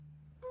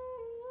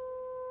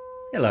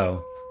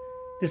Hello,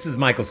 this is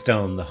Michael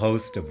Stone, the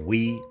host of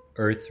We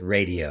Earth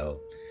Radio,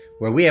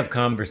 where we have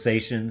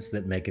conversations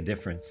that make a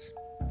difference.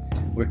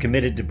 We're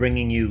committed to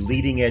bringing you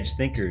leading-edge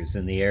thinkers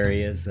in the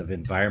areas of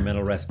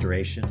environmental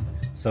restoration,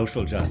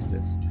 social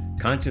justice,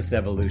 conscious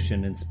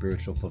evolution, and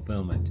spiritual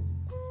fulfillment.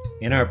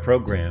 In our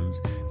programs,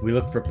 we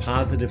look for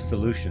positive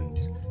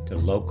solutions to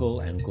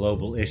local and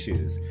global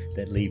issues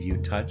that leave you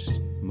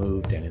touched,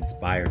 moved, and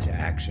inspired to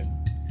action.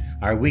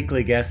 Our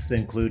weekly guests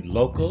include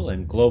local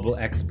and global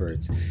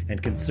experts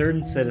and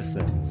concerned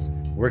citizens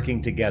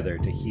working together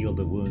to heal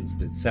the wounds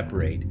that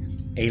separate,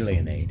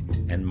 alienate,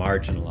 and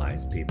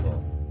marginalize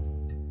people.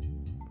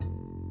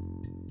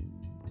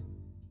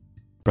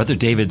 Brother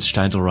David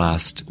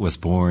Steindl-Rast was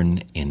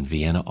born in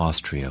Vienna,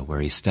 Austria,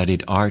 where he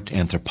studied art,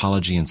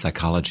 anthropology, and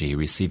psychology,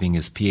 receiving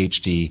his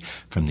PhD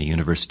from the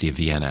University of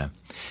Vienna.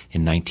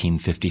 In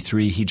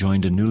 1953, he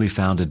joined a newly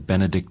founded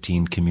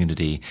Benedictine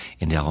community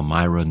in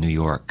Elmira, New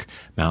York,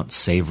 Mount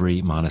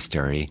Savory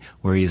Monastery,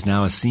 where he is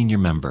now a senior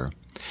member.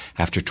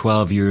 After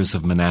 12 years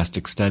of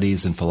monastic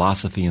studies in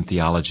philosophy and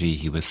theology,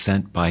 he was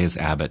sent by his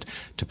abbot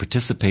to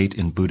participate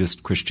in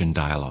Buddhist-Christian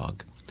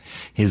dialogue.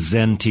 His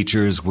Zen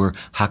teachers were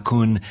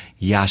Hakun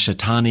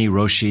Yashitani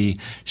Roshi,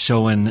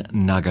 Shoen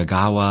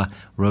Nagagawa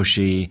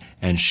Roshi,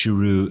 and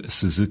Shuru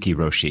Suzuki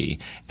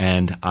Roshi,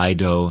 and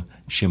Aido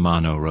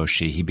Shimano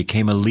Roshi. He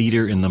became a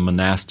leader in the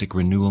monastic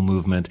renewal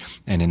movement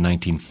and in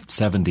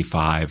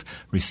 1975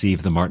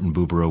 received the Martin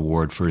Buber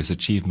Award for his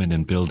achievement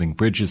in building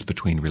bridges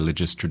between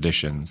religious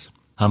traditions.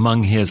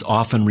 Among his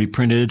often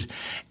reprinted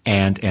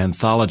and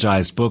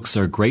anthologized books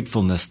are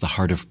Gratefulness, the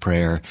Heart of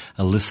Prayer,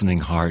 A Listening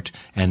Heart,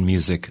 and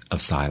Music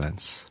of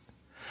Silence.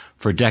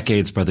 For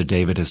decades, Brother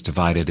David has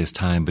divided his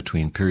time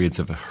between periods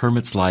of a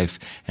hermit's life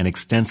and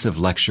extensive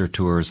lecture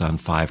tours on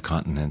 5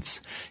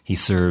 continents. He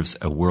serves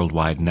a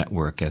worldwide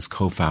network as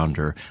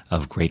co-founder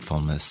of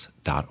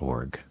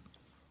Gratefulness.org.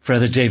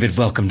 Brother David,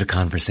 welcome to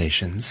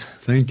Conversations.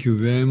 Thank you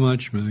very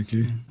much,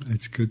 Mikey.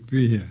 It's good to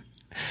be here.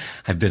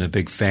 I've been a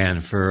big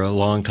fan for a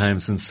long time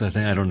since,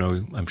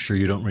 I'm sure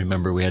you don't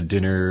remember, we had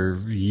dinner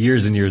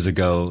years and years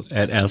ago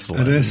at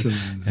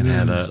Esalen. And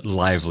had a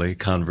lively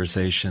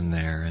conversation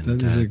there. And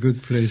that is a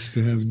good place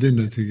to have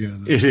dinner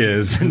together. It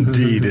is,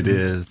 indeed it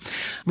is.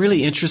 I'm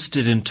really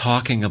interested in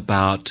talking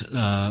about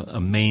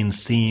a main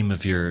theme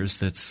of yours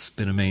that's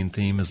been a main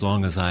theme as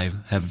long as I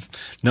have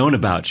known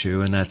about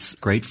you, and that's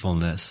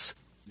gratefulness.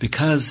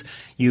 Because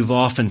you've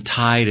often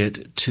tied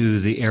it to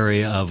the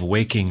area of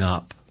waking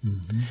up.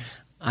 Mm-hmm.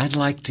 I'd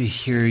like to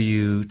hear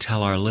you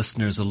tell our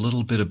listeners a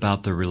little bit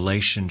about the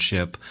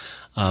relationship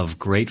of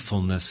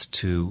gratefulness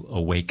to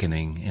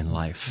awakening in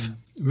life.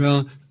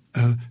 Well,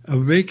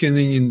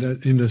 awakening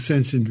in the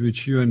sense in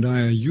which you and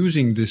I are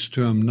using this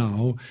term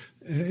now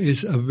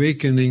is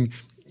awakening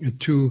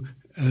to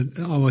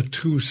our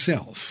true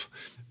self.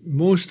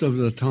 Most of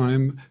the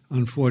time,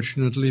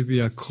 unfortunately, we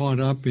are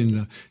caught up in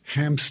the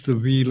hamster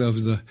wheel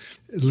of the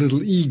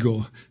little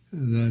ego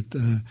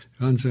that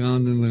runs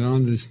around and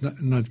around, is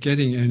not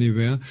getting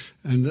anywhere.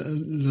 And the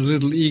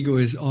little ego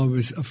is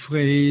always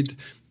afraid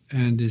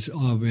and is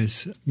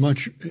always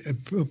much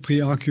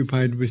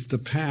preoccupied with the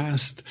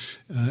past,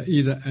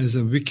 either as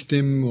a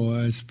victim or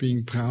as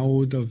being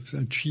proud of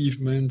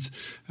achievements,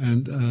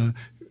 and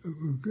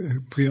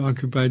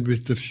preoccupied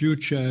with the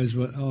future as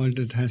what all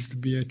that has to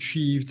be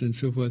achieved and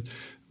so forth,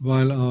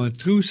 while our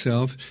true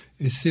self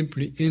is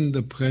simply in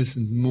the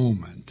present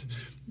moment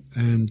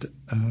and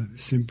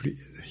simply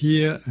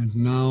here and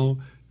now,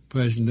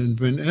 present. And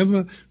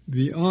whenever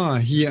we are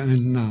here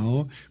and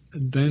now,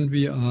 then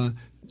we are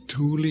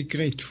truly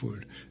grateful.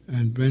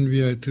 And when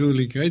we are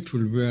truly grateful,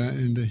 we are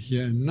in the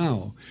here and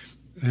now.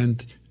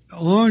 And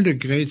all the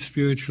great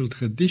spiritual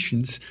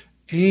traditions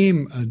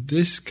aim at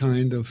this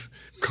kind of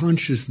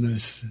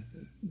consciousness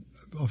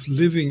of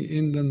living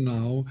in the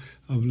now,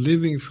 of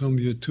living from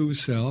your true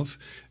self.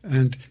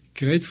 And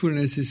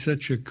gratefulness is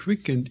such a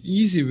quick and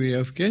easy way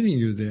of getting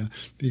you there,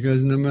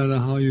 because no matter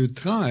how you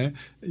try,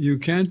 you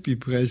can't be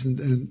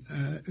present and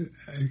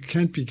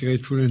can't be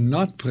grateful and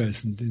not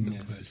present in the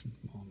present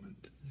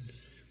moment.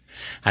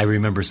 I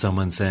remember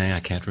someone saying, I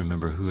can't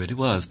remember who it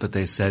was, but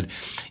they said,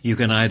 you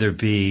can either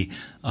be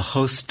a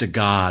host to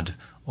God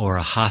or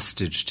a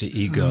hostage to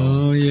ego.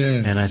 Oh,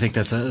 yeah. And I think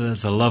that's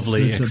a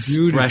lovely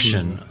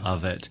expression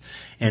of it.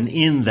 And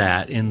in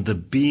that, in the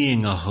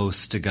being a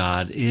host to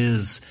God,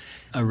 is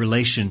a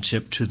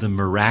relationship to the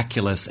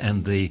miraculous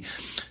and the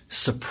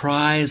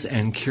surprise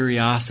and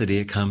curiosity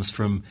it comes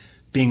from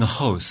being a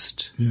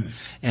host. Yes.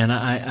 And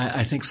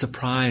I think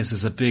surprise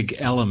is a big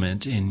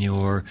element in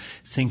your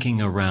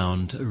thinking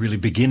around really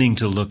beginning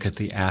to look at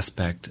the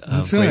aspect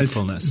of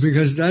gratefulness. Right,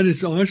 because that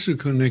is also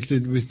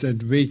connected with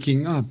that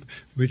waking up,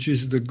 which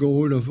is the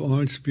goal of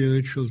all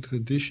spiritual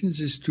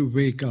traditions, is to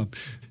wake up.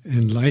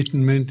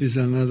 Enlightenment is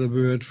another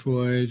word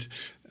for it.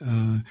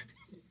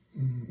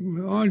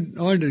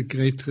 All the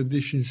great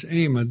traditions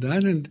aim at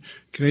that, and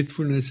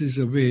gratefulness is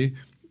a way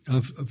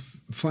of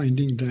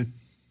finding that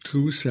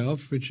true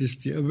self, which is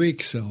the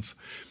awake self.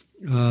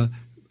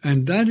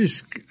 And that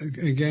is,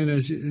 again,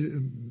 as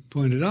you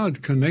pointed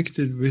out,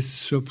 connected with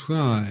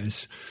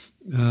surprise.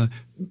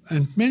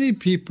 And many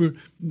people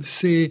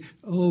say,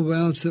 oh,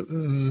 well,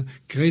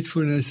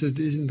 gratefulness, it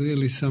isn't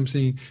really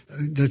something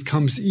that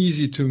comes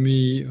easy to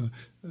me.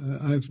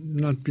 I've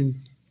not been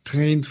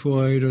trained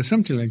for it, or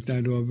something like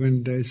that. Or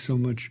when there's so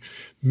much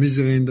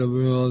misery in the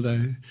world,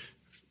 I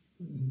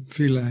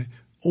feel I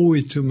owe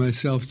it to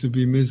myself to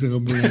be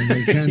miserable and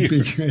I can't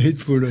be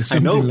grateful or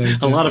something like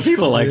that. I know a lot of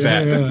people like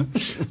that.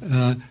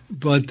 Yeah.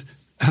 But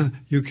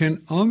you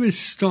can always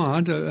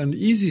start, an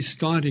easy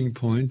starting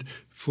point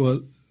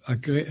for a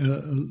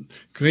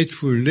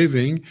grateful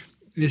living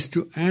is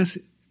to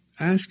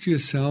ask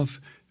yourself,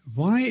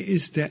 why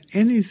is there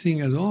anything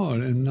at all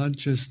and not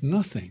just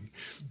nothing?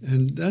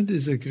 And that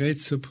is a great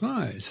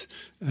surprise.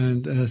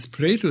 And as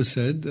Plato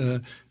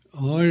said,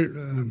 all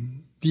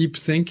deep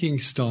thinking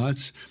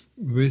starts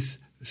with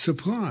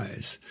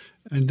surprise.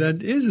 And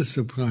that is a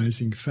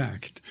surprising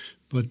fact.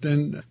 But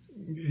then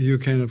you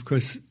can, of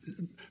course,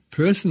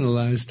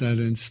 personalize that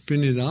and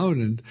spin it out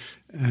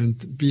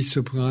and be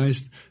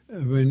surprised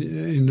when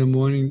in the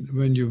morning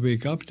when you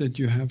wake up that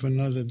you have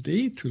another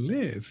day to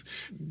live.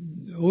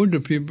 Older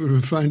people will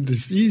find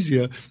this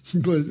easier,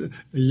 but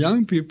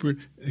young people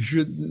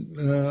should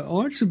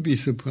also be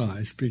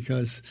surprised,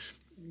 because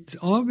it's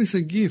always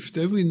a gift.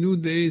 Every new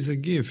day is a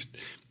gift.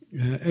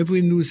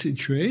 Every new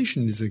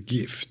situation is a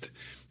gift.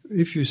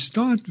 If you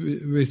start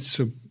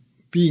with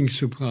being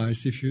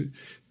surprised, if you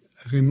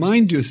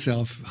remind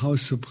yourself how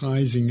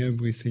surprising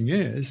everything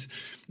is,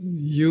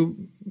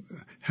 you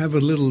have a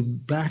little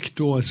back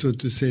door, so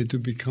to say, to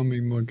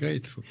becoming more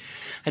grateful.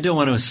 I don't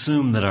want to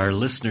assume that our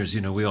listeners,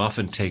 we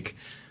often take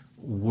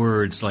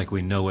words like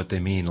we know what they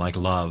mean, like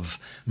love,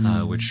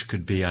 which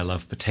could be I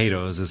love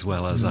potatoes as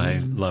well as I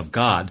love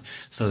God.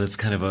 So that's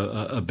kind of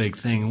a big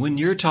thing. When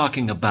you're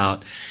talking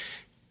about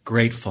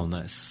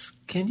gratefulness,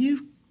 can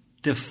you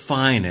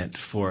define it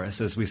for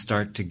us as we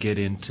start to get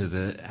into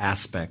the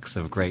aspects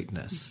of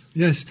greatness?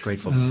 Yes.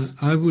 Gratefulness.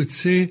 I would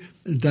say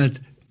that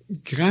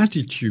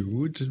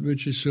gratitude,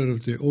 which is sort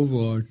of the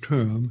overall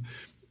term,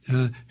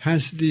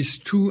 has these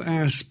two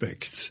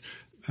aspects.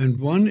 And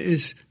one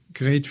is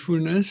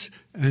gratefulness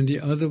and the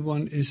other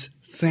one is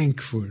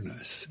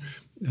thankfulness.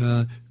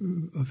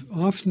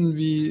 Often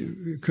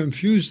we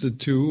confuse the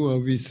two, or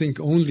we think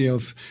only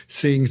of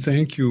saying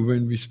thank you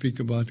when we speak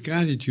about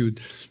gratitude.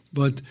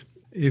 But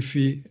if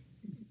we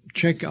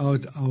check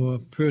out our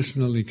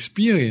personal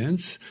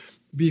experience,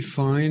 we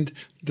find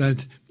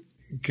that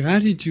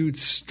gratitude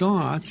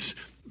starts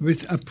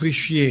with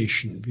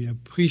appreciation. We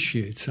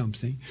appreciate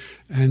something.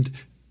 And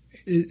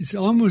it's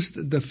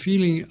almost the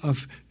feeling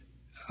of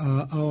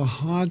our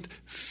heart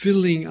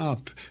filling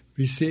up.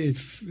 We say,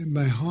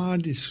 my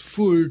heart is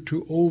full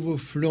to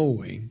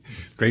overflowing.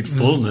 Great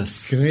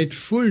fullness. Great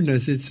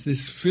fullness. It's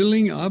this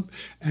filling up,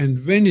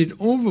 and when it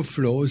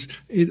overflows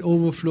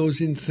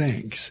in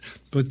thanks.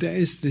 But there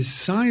is this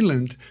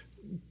silent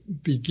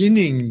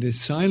beginning, the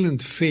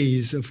silent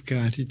phase of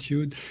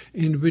gratitude,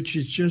 in which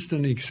it's just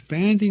an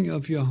expanding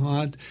of your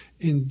heart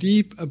in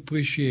deep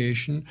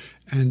appreciation,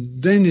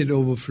 and then it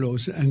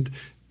overflows, and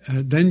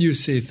then you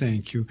say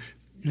thank you.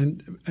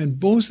 And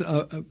both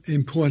are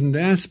important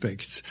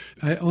aspects.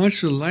 I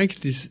also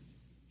like this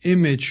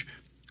image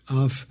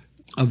of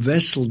a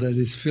vessel that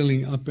is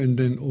filling up and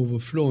then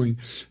overflowing,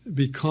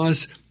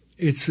 because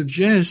it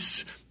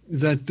suggests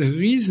that the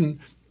reason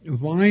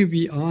why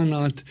we are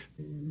not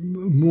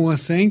more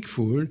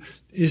thankful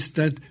is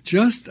that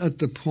just at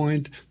the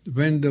point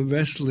when the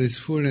vessel is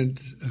full and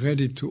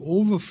ready to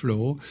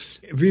overflow,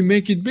 we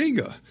make it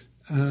bigger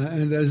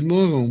and there's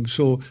more room.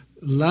 So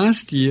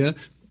last year,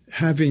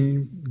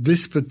 having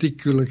this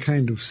particular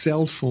kind of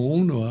cell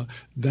phone or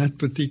that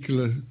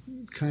particular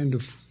kind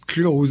of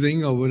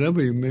clothing or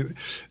whatever you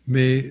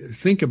may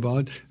think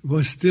about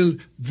was still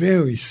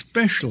very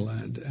special,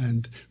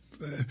 and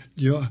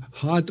your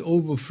heart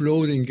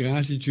overflowed in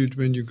gratitude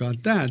when you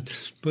got that.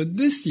 But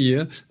this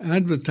year,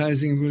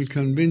 advertising will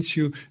convince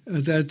you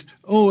that,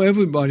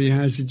 everybody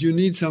has it, you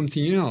need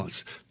something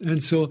else.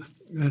 And so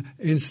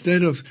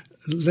instead of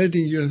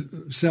letting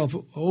yourself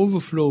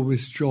overflow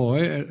with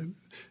joy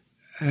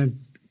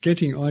and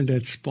getting all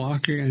that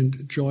sparkle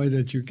and joy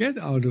that you get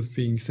out of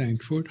being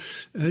thankful,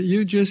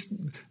 you just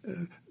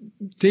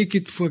take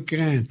it for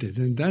granted.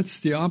 And that's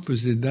the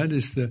opposite. That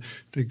is the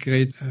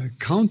great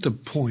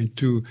counterpoint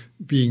to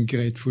being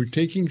grateful,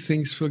 taking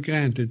things for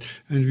granted.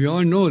 And we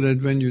all know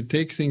that when you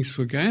take things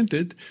for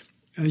granted,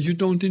 you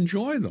don't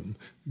enjoy them.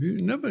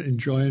 You never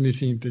enjoy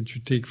anything that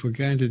you take for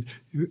granted.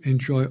 You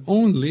enjoy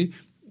only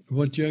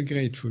what you're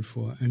grateful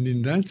for. And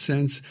in that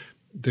sense,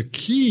 the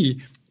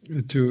key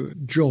to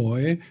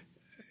joy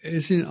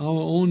is in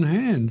our own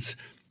hands.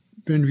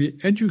 When we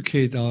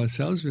educate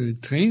ourselves, when we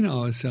train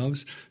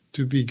ourselves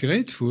to be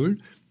grateful,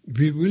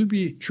 we will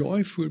be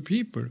joyful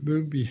people, we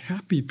will be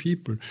happy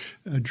people.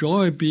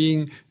 Joy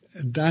being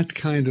that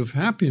kind of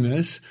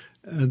happiness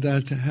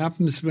that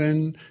happens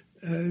when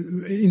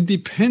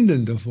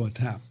independent of what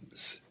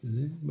happens.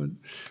 But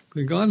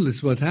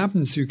regardless what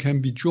happens, you can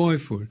be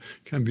joyful,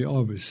 can be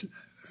always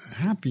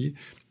happy.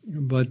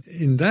 But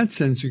in that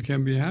sense, you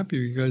can be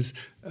happy because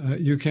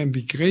you can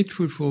be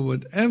grateful for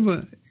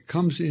whatever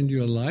comes in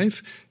your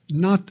life,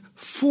 not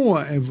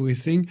for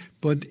everything,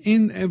 but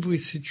in every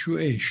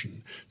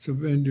situation. So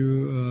when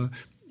you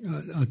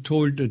are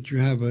told that you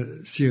have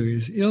a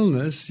serious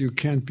illness, you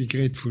can't be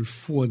grateful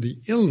for the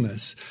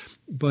illness,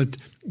 but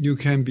you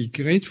can be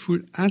grateful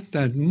at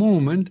that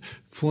moment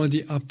for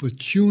the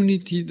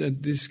opportunity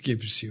that this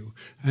gives you.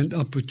 And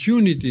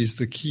opportunity is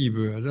the key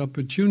word.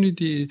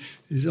 Opportunity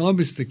is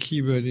always the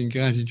key word in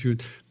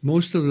gratitude.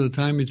 Most of the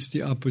time it's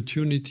the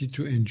opportunity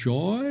to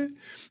enjoy,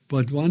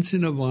 but once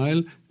in a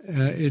while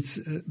it's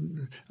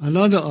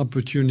another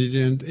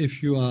opportunity. And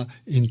if you are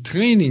in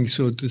training,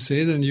 so to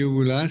say, then you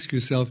will ask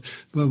yourself,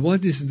 well,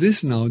 what is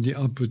this now the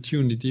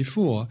opportunity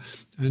for?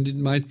 And it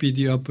might be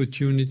the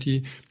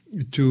opportunity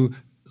to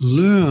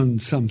learn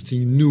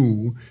something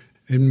new,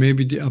 and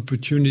maybe the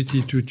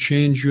opportunity to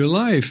change your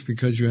life,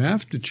 because you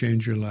have to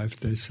change your life.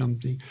 There's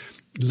something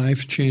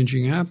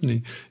life-changing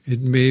happening.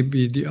 It may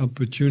be the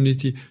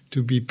opportunity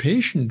to be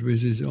patient,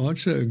 which is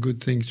also a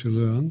good thing to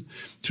learn.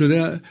 So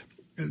there are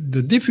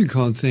the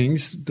difficult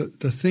things,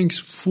 the things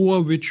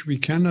for which we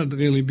cannot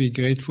really be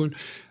grateful,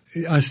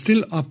 are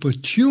still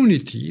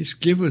opportunities,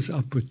 give us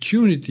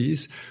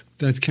opportunities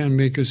that can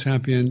make us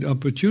happy. And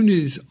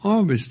opportunity is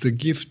always the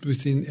gift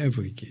within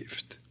every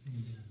gift.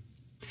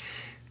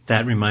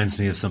 That reminds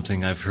me of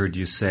something I've heard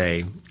you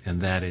say,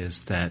 and that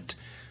is that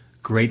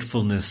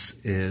gratefulness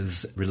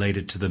is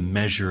related to the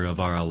measure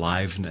of our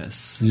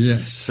aliveness.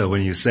 Yes. So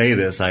when you say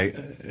this,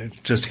 I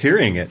just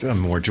hearing it, I'm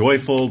more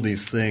joyful,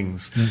 these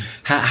things. Yeah.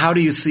 How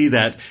do you see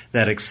that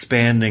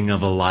expanding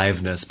of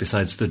aliveness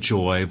besides the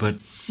joy? But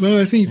well,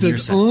 I think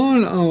that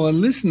all our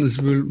listeners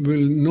will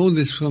know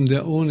this from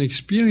their own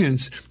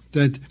experience,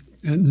 that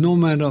no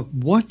matter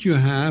what you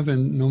have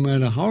and no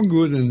matter how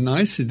good and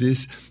nice it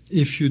is,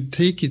 if you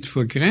take it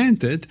for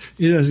granted,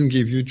 it doesn't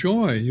give you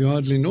joy. You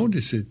hardly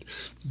notice it.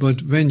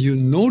 But when you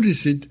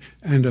notice it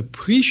and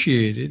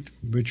appreciate it,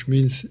 which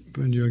means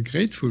when you're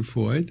grateful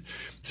for it,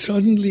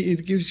 suddenly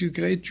it gives you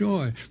great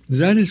joy.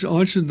 That is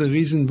also the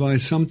reason why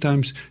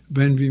sometimes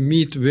when we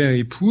meet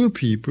very poor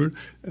people,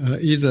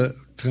 either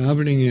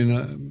traveling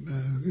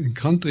in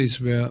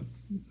countries where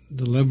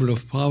the level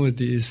of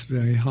poverty is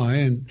very high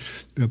and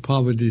where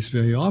poverty is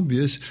very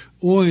obvious,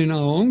 or in our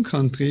own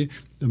country,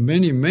 the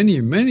many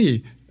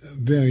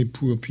very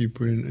poor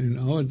people in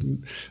our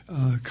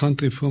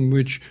country from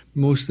which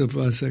most of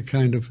us are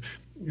kind of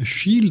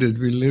shielded.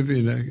 We live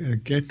in a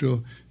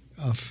ghetto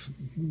of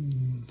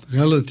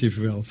relative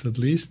wealth, at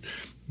least.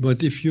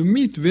 But if you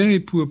meet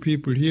very poor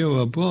people here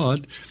or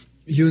abroad,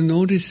 you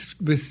notice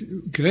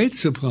with great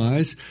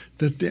surprise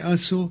that they are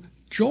so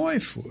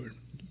joyful.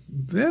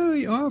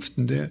 Very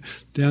often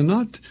they are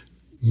not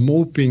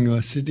moping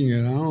or sitting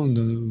around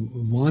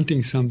or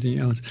wanting something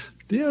else.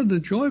 They are the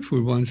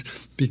joyful ones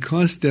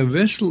because their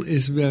vessel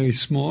is very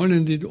small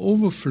and it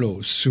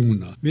overflows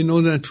sooner. We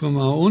know that from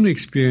our own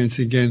experience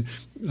again,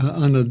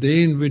 on a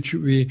day in which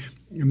we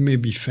may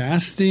be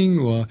fasting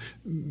or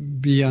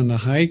be on a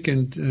hike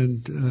and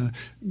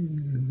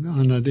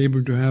are not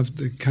able to have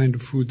the kind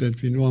of food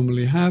that we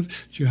normally have.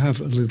 You have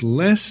a little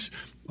less,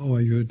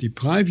 or you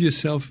deprive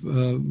yourself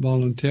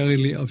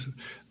voluntarily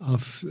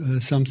of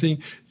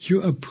something.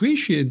 You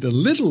appreciate the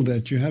little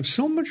that you have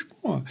so much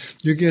more.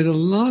 You get a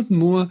lot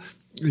more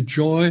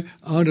joy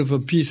out of a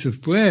piece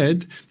of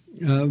bread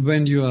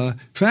when you are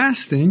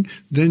fasting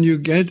than you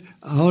get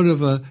out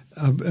of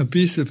a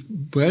piece of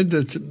bread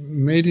that's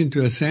made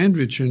into a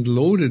sandwich and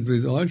loaded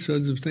with all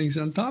sorts of things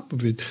on top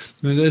of it.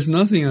 When there's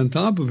nothing on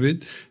top of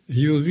it,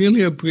 you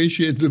really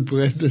appreciate the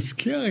bread that's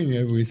carrying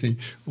everything.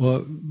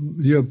 Or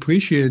you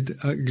appreciate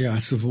a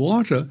glass of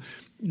water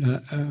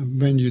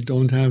when you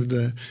don't have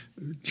the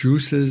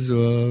juices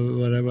or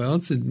whatever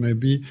else it may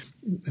be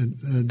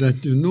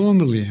that you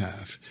normally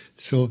have.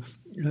 So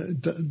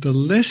the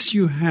less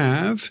you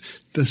have,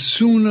 the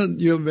sooner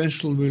your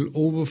vessel will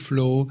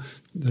overflow,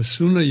 the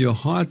sooner your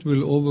heart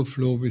will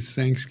overflow with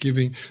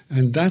thanksgiving,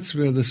 and that's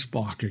where the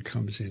sparkle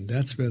comes in.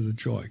 That's where the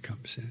joy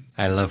comes in.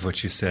 I love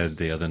what you said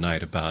the other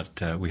night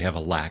about we have a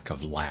lack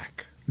of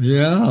lack.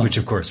 Yeah. Which,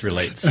 of course,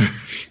 relates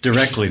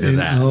directly to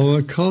that. In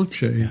our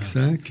culture, yeah.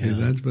 Exactly. Yeah.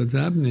 That's what's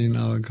happening in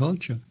our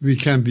culture. We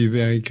can be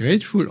very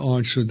grateful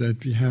also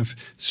that we have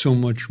so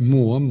much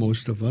more.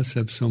 Most of us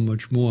have so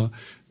much more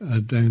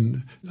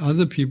than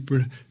other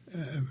people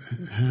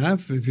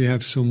have. We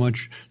have so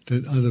much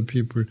that other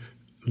people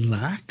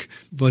lack.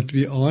 But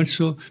we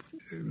also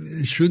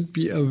should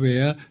be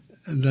aware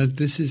that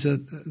this is a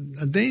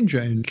danger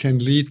and can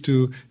lead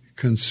to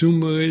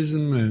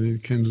consumerism, and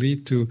it can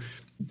lead to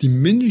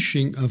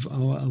diminishing of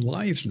our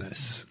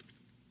aliveness.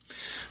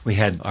 We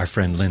had our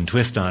friend Lynn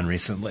Twist on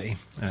recently,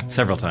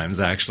 several times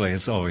actually.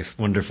 It's always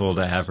wonderful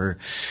to have her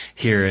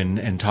here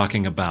and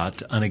talking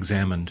about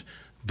unexamined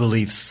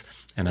beliefs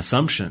and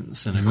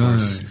assumptions. And of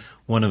course,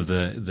 one of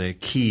the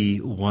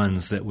key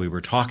ones that we were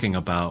talking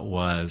about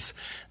was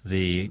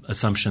the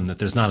assumption that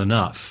there's not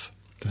enough.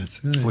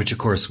 That's right. Which, of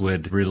course,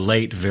 would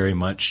relate very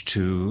much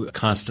to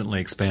constantly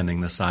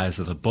expanding the size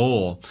of the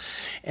bowl.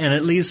 And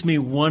it leaves me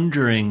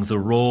wondering the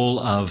role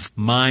of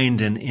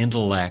mind and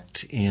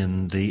intellect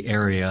in the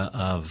area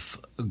of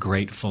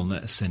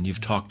gratefulness. And you've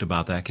talked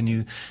about that. Can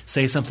you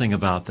say something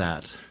about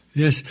that?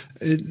 Yes,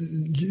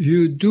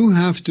 you do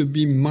have to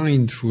be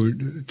mindful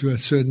to a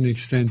certain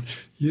extent.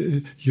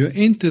 Your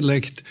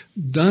intellect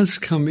does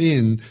come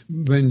in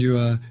when you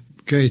are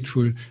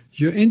grateful.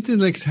 Your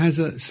intellect has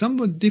a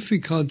somewhat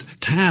difficult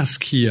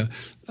task here.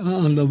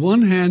 On the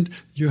one hand,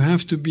 you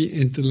have to be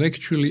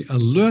intellectually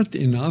alert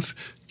enough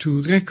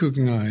to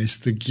recognize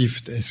the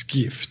gift as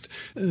gift.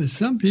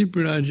 Some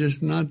people are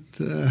just not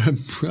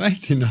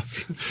bright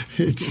enough,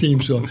 it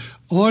seems. So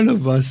all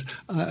of us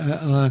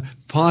are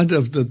part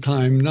of the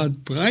time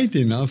not bright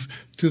enough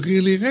to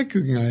really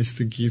recognize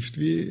the gift.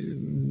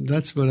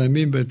 That's what I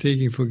mean by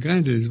taking for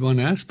granted is one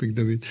aspect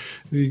of it.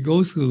 We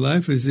go through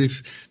life as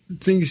if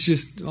things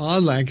just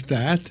are like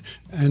that,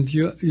 and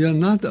you're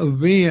not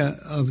aware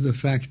of the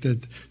fact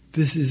that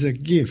this is a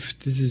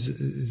gift. This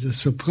is a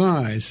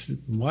surprise.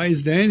 Why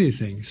is there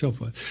anything? So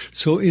forth.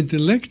 So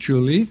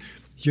intellectually,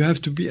 you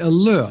have to be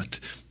alert.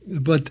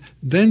 But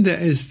then there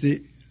is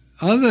the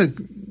other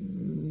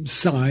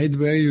side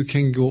where you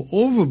can go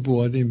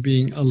overboard in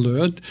being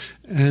alert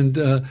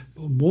and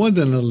more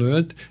than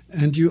alert,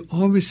 and you're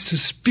always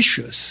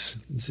suspicious.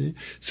 See?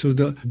 So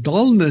the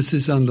dullness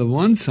is on the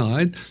one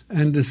side,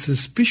 and the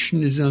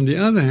suspicion is on the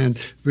other hand,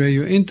 where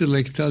your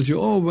intellect tells you,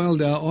 oh, well,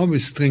 there are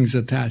always strings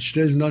attached.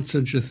 There's not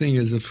such a thing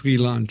as a free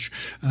lunch.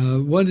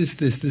 What is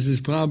this? This is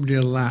probably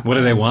a trap. What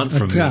do they want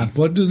from me?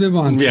 What do they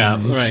want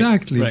from me?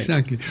 Right.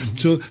 Exactly.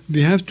 So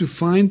we have to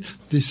find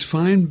this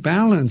fine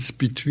balance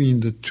between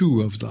the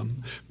two of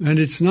them. And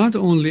it's not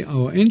only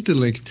our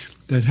intellect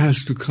that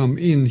has to come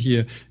in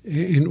here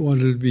in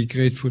order to be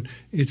grateful.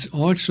 It's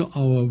also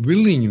our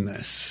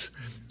willingness.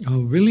 Our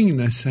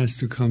willingness has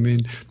to come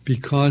in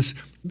because,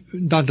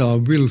 not our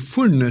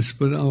willfulness,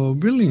 but our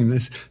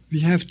willingness. We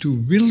have to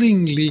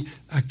willingly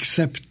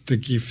accept the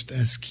gift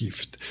as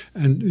gift.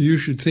 And you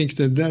should think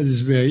that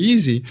is very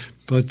easy,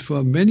 but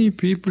for many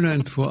people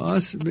and for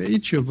us,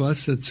 each of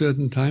us at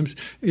certain times,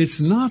 it's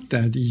not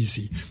that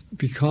easy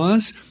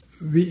because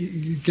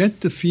we get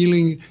the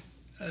feeling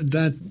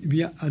that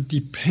we are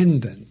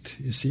dependent,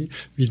 you see.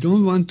 We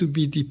don't want to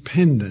be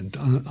dependent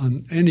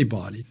on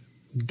anybody.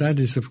 That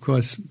is, of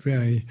course,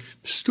 very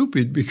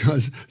stupid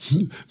because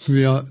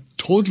we are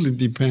totally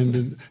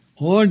dependent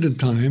all the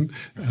time,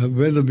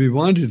 whether we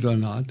want it or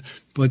not.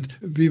 But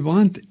we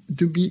want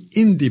to be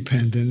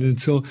independent.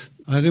 And so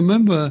I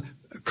remember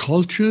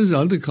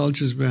other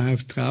cultures where I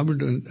have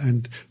traveled,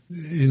 and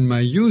in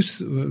my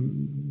youth,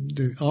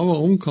 our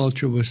own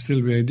culture was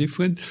still very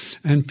different,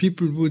 and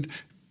people would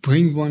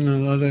bring one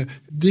another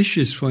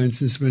dishes. For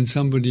instance, when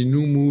somebody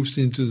new moves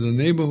into the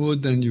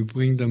neighborhood, then you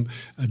bring them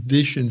a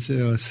dish and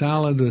say a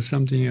salad or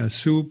something, a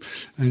soup,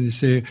 and you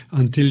say,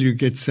 until you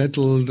get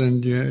settled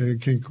and you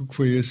can cook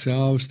for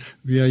yourselves,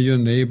 we are your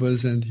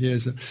neighbors, and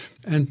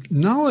and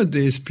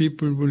nowadays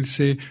people will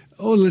say,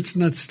 oh, let's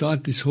not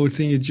start this whole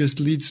thing. It just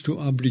leads to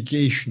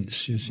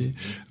obligations, you see.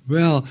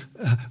 Well,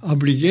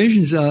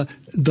 obligations are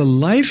the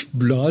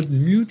lifeblood,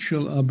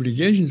 mutual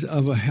obligations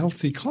of a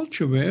healthy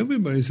culture where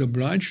everybody is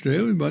obliged to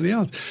everybody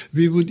else.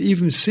 We would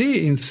even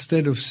say,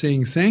 instead of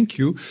saying thank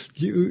you,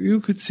 you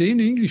could say in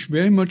English,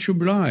 very much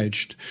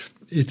obliged.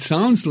 It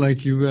sounds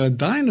like you were a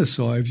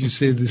dinosaur if you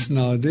say this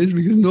nowadays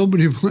because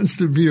nobody wants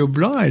to be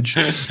obliged.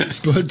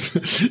 But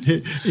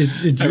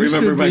it I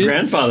remember my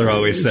grandfather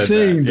always said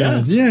saying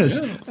that. Yes.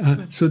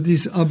 Yeah. So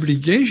these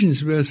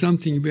obligations were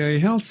something very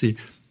healthy.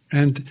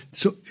 And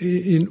so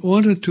in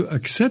order to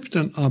accept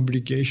an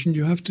obligation,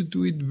 you have to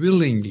do it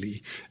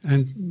willingly.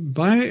 And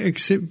by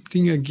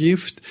accepting a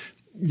gift,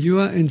 you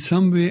are in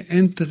some way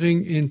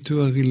entering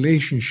into a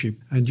relationship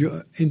and you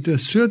are into a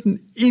certain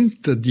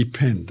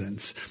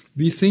interdependence.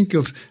 We think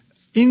of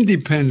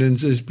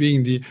independence as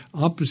being the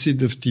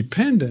opposite of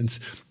dependence,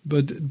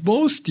 but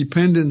both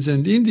dependence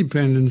and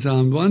independence are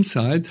on one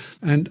side,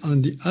 and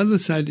on the other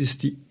side is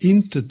the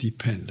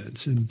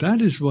interdependence. And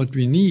that is what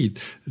we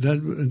need.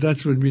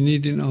 That's what we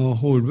need in our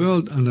whole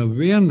world, an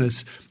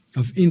awareness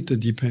of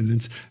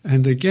interdependence.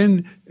 And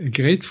again,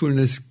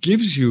 gratefulness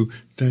gives you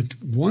that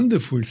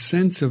wonderful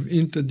sense of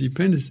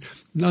interdependence,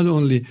 not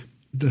only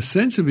the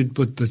sense of it,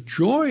 but the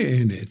joy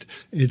in it.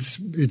 It's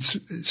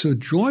so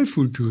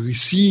joyful to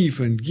receive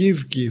and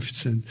give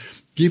gifts and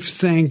give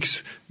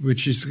thanks,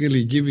 which is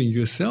really giving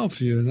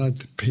yourself. You're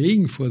not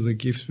paying for the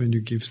gift when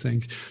you give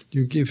thanks.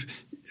 You give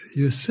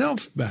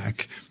yourself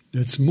back.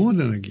 That's more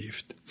than a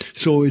gift.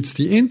 So it's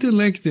the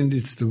intellect and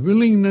it's the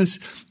willingness,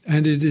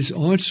 and it is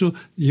also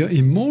your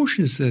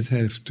emotions that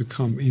have to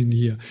come in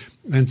here.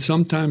 And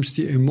sometimes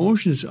the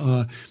emotions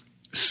are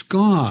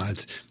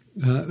scarred.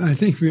 I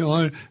think we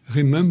all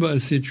remember a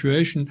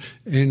situation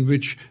in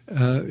which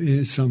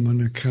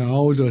someone, a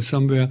crowd or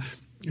somewhere,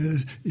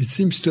 it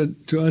seems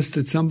to us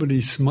that somebody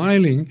is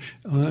smiling,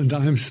 and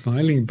I'm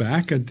smiling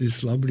back at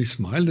this lovely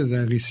smile that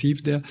I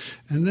received there,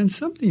 and then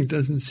something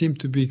doesn't seem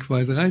to be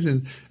quite right,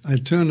 and I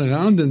turn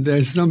around and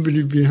there's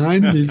somebody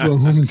behind me for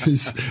whom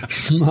this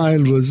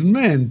smile was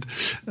meant.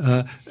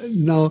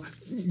 Now,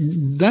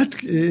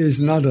 that is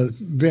not a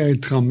very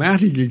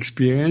traumatic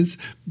experience,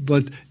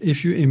 but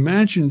if you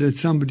imagine that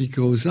somebody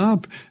grows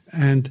up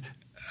and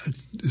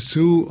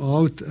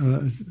throughout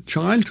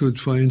childhood,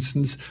 for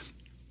instance,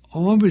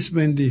 always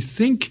when they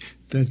think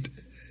that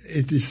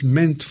it is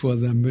meant for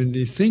them, when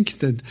they think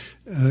that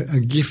a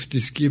gift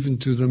is given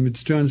to them, it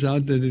turns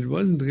out that it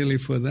wasn't really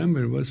for them,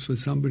 it was for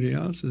somebody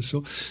else.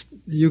 So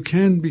you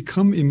can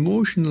become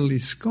emotionally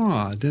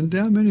scarred. And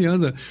there are many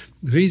other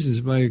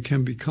reasons why you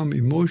can become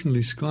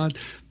emotionally scarred.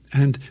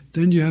 And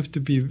then you have to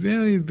be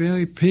very,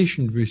 very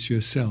patient with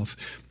yourself.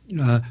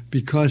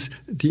 Because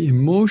the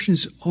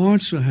emotions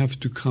also have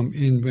to come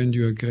in when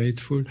you are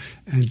grateful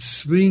and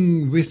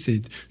swing with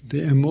it.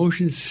 The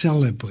emotions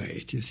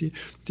celebrate, you see.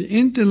 The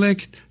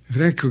intellect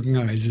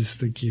recognizes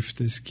the gift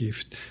as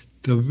gift.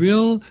 The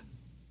will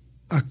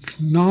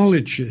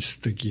acknowledges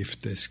the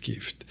gift as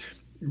gift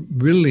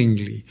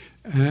willingly,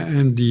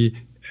 and the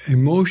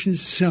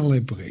emotions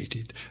celebrate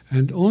it.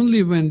 And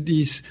only when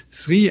these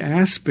three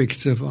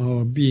aspects of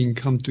our being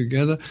come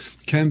together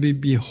can we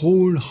be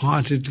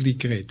wholeheartedly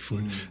grateful.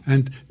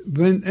 And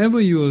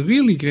whenever you are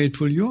really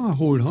grateful, you are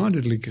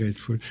wholeheartedly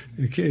grateful.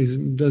 Okay,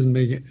 it doesn't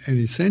make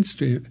any sense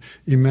to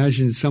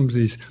imagine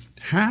somebody's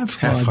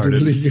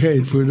half-heartedly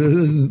grateful. It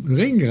doesn't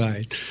ring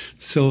right.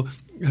 So,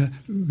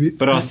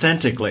 but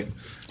authentically.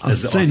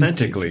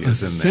 Authentically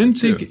is in there, too.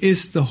 Authentic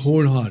is the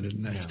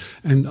wholeheartedness. Yeah.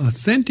 And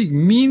authentic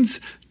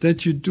means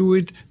that you do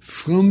it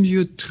from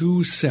your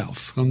true self,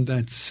 from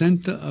that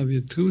center of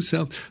your true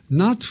self,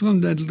 not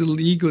from that little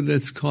ego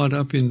that's caught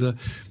up in the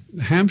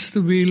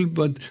hamster wheel,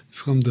 but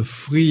from the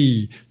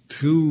free,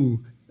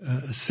 true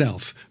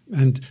self.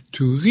 And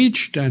to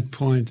reach that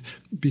point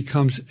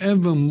becomes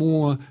ever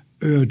more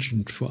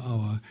urgent for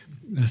our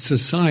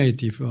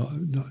society.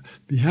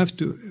 We have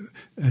to,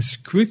 as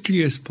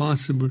quickly as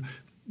possible,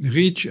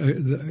 reach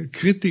the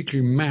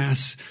critical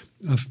mass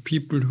of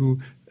people who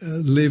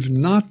live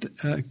not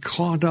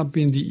caught up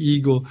in the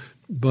ego,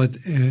 but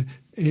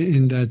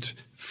in that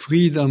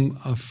freedom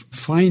of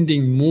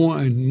finding more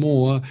and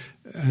more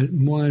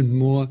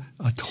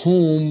at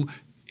home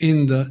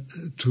in the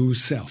true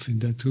self,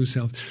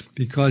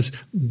 because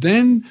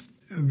then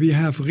we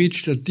have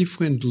reached a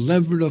different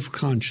level of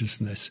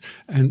consciousness,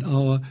 and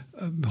our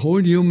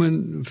whole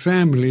human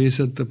family is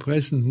at the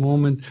present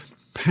moment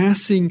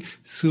passing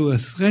through a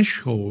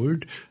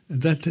threshold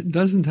that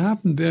doesn't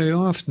happen very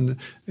often.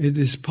 It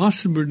is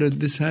possible that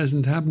this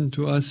hasn't happened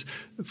to us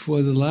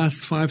for the last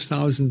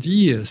 5,000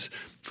 years.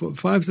 For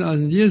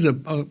 5,000 years,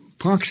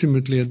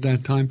 approximately at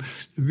that time,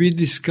 we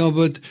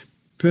discovered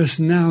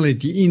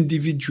personality,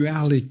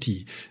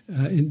 individuality,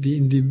 in the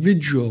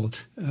individual.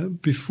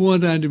 Before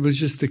that, it was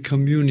just the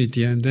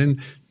community, and then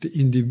the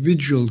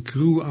individual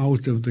grew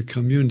out of the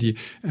community.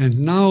 And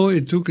now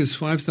it took us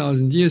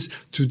 5,000 years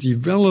to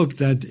develop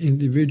that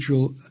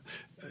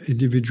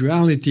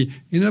individuality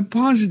in a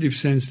positive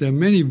sense. There are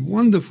many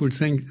wonderful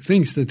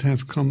things that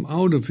have come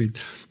out of it.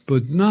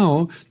 But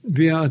now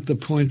we are at the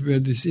point where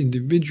this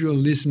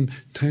individualism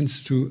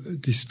tends to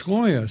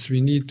destroy us. We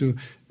need to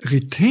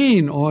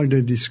retain all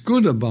that is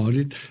good about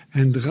it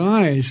and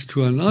rise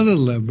to another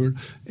level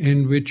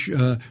in which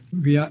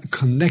we are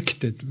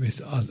connected with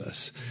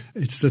others.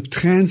 It's the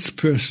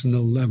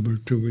transpersonal level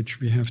to which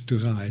we have to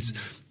rise.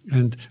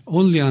 And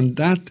only on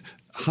that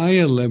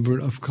higher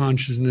level of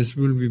consciousness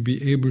will we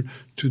be able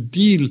to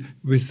deal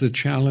with the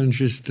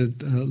challenges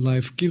that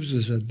life gives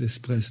us at this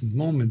present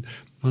moment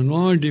on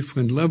all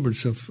different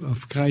levels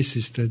of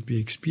crisis that we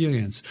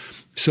experience.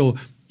 So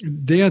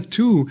there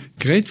too,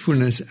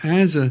 gratefulness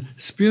as a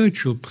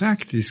spiritual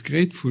practice,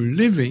 grateful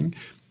living,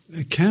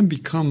 can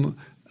become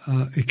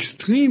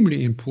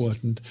extremely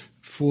important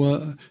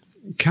for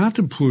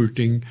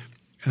catapulting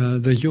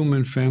the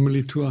human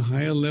family to a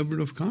higher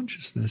level of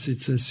consciousness.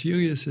 It's as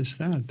serious as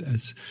that,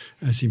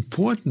 as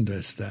important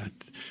as that.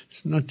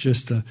 It's not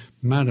just a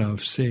matter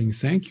of saying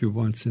thank you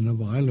once in a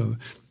while or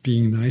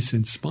being nice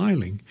and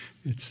smiling.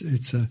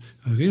 It's a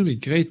really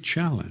great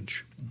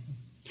challenge.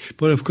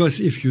 But of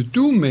course, if you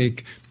do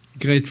make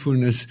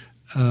gratefulness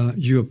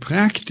your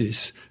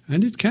practice,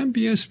 and it can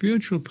be a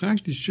spiritual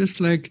practice, just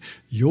like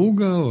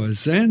yoga or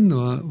Zen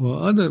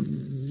or other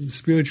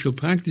spiritual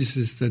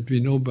practices that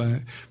we know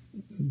by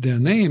their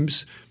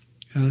names.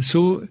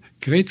 So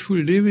grateful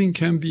living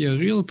can be a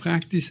real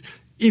practice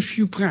if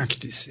you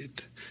practice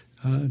it.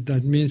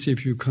 That means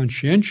if you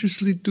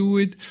conscientiously do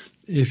it,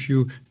 if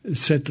you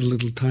set a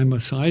little time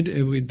aside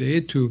every day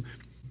to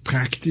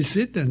practice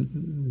it and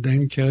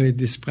then carry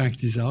this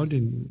practice out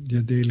in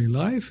your daily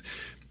life.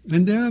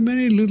 And there are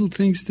many little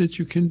things that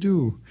you can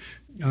do.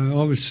 I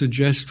always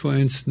suggest, for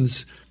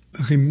instance,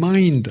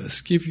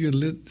 reminders. Give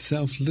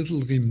yourself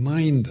little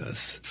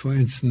reminders. For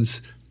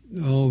instance,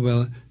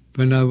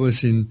 when I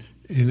was in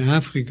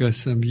Africa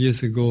some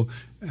years ago,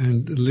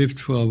 and lived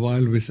for a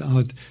while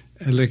without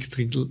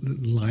electric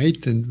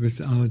light and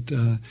without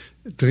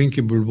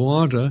drinkable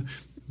water.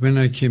 When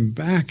I came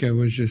back, I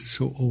was just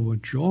so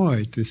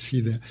overjoyed to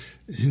see that,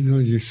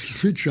 you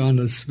switch on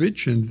a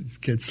switch and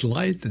it gets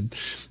light,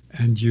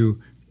 and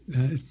you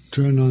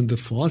turn on the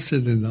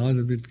faucet, and out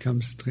of it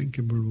comes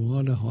drinkable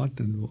water, hot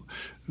and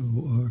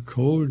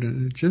cold,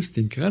 and it's just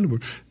incredible.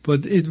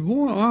 But it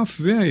wore off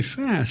very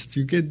fast.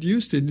 You get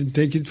used to it and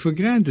take it for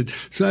granted.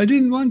 So I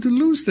didn't want to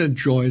lose that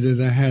joy that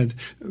I had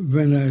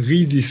when I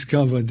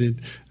rediscovered it.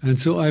 And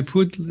so I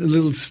put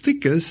little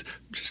stickers,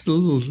 just a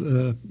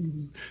little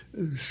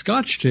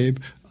Scotch tape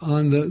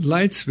on the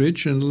light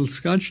switch and a little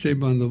Scotch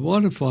tape on the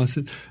water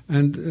faucet,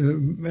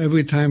 and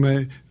every time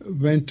I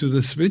went to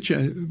the switch,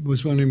 I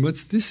was wondering,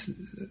 what's this?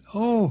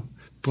 Oh,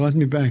 brought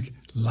me back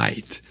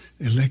light,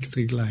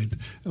 electric light.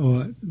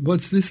 Or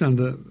what's this on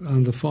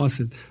the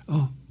faucet?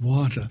 Oh,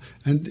 water.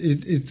 And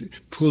it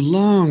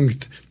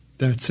prolonged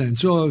that sense.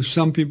 So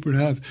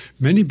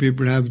many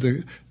people have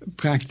the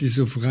practice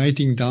of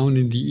writing down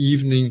in the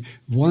evening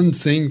one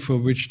thing for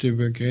which they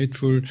were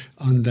grateful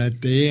on that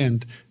day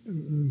and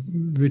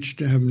which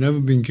they have never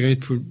been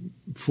grateful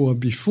for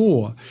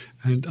before.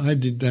 And I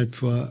did that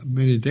for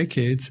many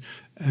decades.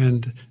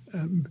 And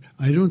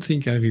I don't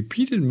think I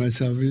repeated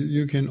myself.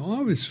 You can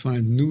always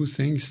find new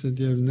things that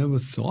you have never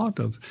thought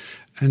of.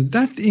 And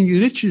that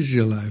enriches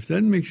your life.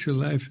 That makes your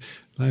life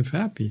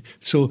happy.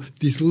 So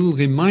these little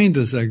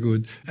reminders are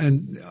good.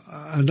 And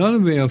another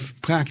way of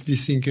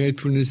practicing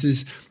gratefulness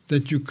is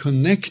that you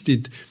connect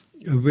it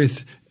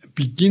with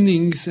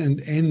beginnings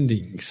and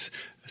endings.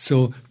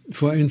 So,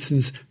 for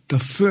instance, the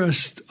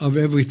first of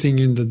everything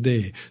in the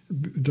day,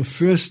 the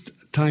first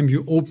time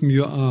you open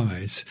your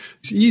eyes.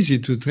 It's easy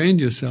to train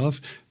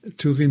yourself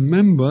to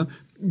remember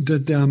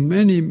that there are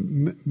many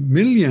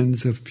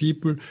millions of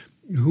people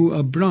who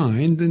are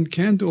blind and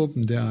can't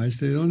open their eyes.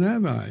 They don't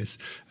have eyes.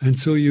 And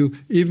so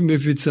even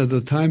if it's at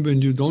a time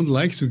when you don't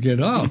like to get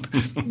up,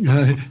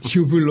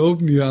 you will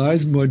open your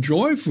eyes more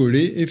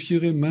joyfully if you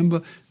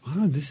remember,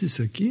 wow, this is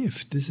a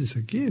gift. This is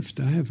a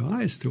gift. I have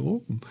eyes to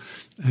open.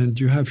 And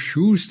you have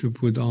shoes to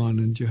put on,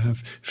 and you have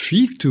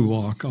feet to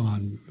walk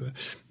on.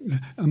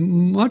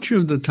 Much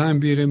of the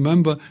time we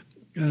remember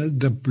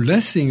the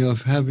blessing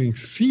of having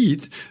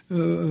feet or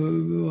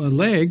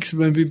legs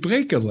when we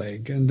break a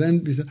leg. And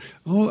then we say,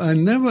 oh, I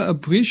never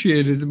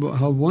appreciated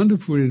how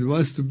wonderful it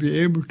was to be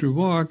able to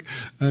walk.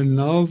 And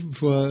now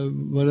for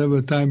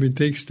whatever time it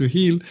takes to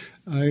heal,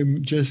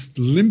 I'm just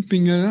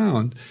limping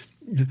around.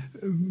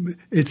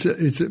 It's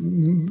a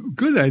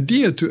good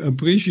idea to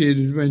appreciate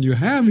it when you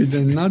have it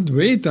and not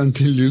wait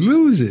until you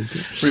lose it.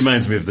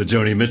 Reminds me of the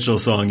Joni Mitchell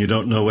song, "You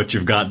don't know what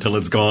you've got till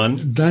it's gone."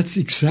 That's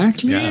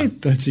exactly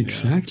it. That's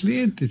exactly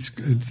it.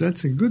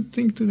 That's a good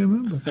thing to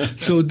remember.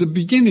 So the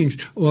beginnings,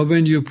 or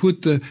when you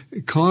put the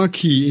car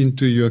key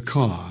into your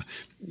car,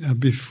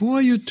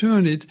 before you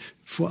turn it,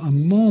 for a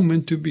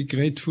moment to be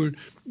grateful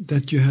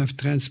that you have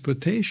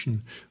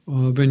transportation.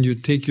 Or when you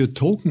take your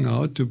token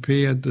out to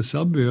pay at the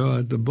subway or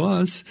at the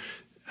bus,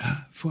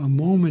 for a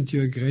moment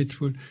you're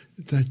grateful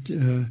that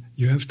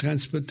you have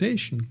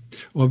transportation.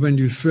 Or when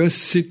you first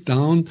sit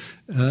down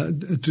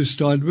to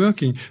start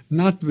working,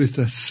 not with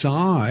a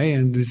sigh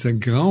and with a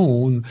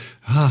groan,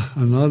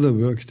 another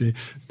work day,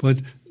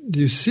 but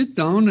you sit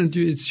down and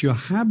it's your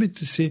habit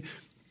to say,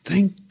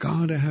 thank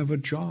God I have a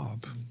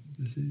job.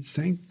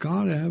 Thank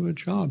God I have a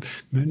job.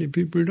 Many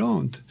people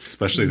don't.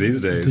 Especially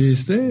these days.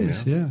 These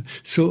days, yeah.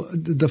 So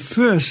the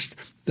first,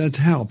 that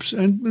helps.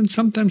 And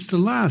sometimes the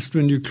last,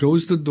 when you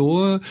close the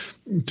door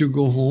to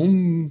go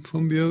home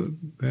from your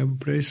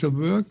place of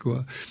work,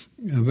 or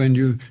when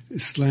you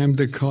slam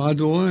the car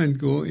door and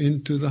go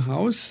into the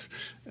house,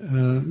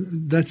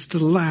 that's the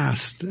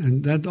last.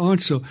 And that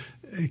also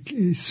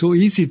is so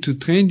easy to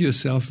train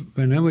yourself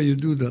whenever you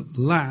do the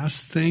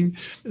last thing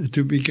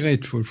to be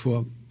grateful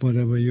for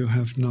whatever you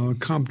have now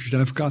accomplished.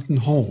 I've gotten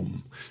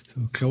home.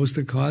 So close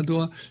the car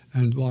door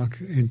and walk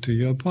into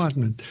your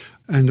apartment.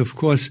 And of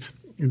course,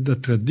 the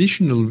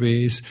traditional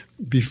ways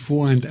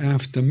before and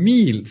after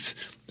meals,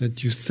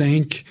 that you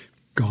thank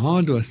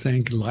God or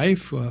thank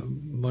life or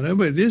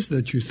whatever it is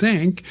that you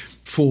thank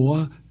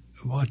for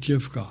what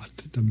you've got,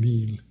 the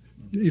meal.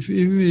 If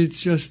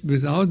it's just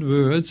without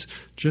words,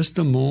 just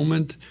a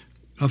moment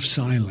of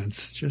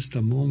silence, just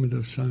a moment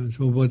of silence.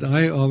 Well, what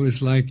I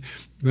always like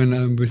when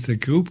I'm with a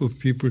group of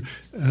people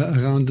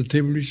around the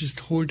table, we just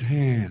hold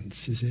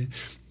hands, you see,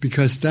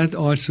 because that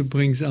also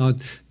brings out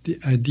the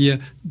idea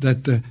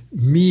that the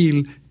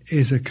meal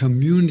is a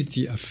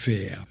community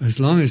affair. As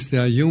long as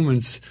there are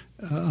humans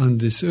on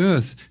this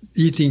earth,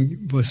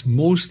 eating was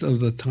most of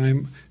the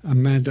time a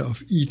matter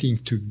of eating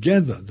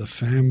together, the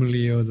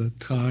family or the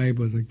tribe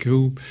or the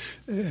group.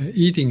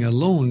 Eating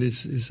alone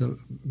is a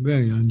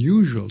very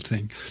unusual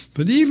thing.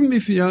 But even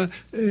if you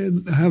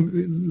have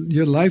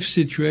your life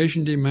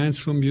situation demands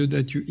from you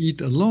that you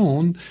eat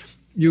alone,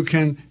 you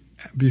can,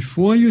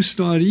 before you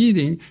start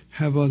eating,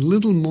 have a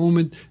little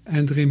moment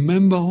and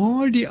remember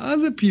all the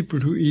other people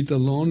who eat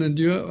alone, and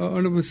you're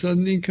all of a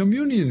sudden in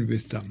communion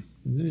with them.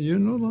 You're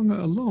no longer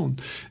alone.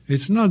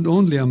 It's not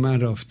only a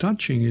matter of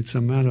touching, it's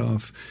a matter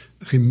of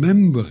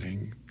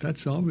remembering.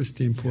 That's always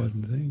the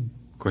important thing.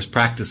 Of course,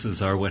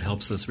 practices are what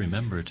helps us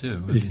remember,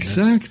 too.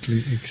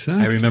 Exactly.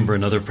 I remember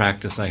another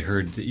practice I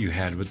heard that you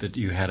had, that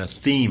you had a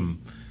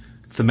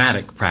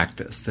thematic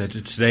practice, that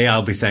today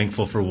I'll be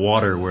thankful for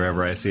water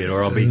wherever I see it,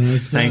 or I'll be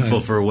thankful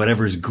for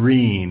whatever's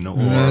green, or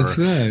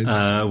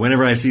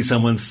whenever I see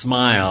someone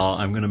smile,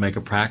 I'm going to make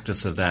a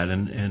practice of that.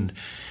 And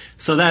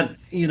so that,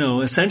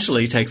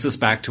 essentially takes us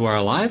back to our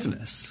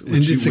aliveness,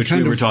 which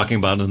we were talking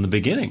about in the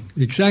beginning.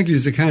 Exactly.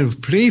 It's a kind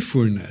of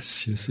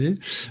playfulness, you see.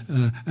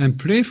 And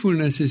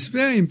playfulness is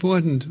very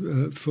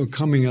important for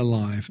coming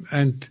alive.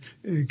 And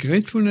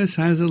gratefulness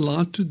has a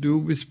lot to do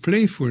with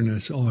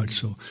playfulness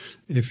also.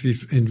 If we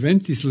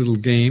invent these little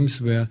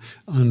games where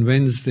on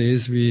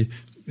Wednesdays we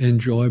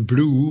enjoy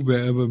blue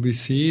wherever we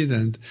see it,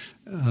 and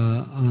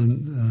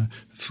on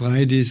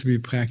Fridays we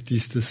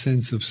practice the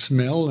sense of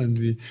smell, and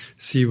we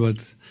see where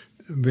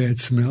it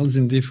smells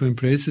in different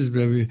places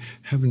where we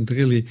haven't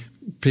really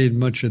paid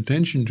much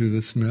attention to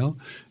the smell,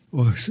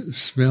 or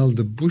smell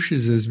the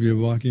bushes as we're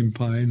walking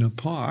by in a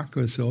park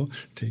or so.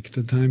 Take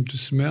the time to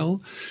smell.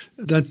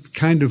 That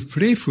kind of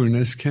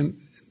playfulness can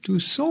do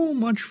so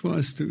much for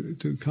us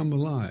to come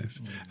alive.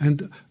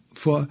 And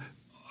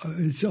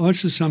it's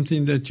also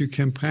something that you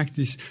can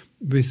practice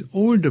with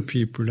older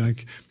people,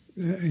 like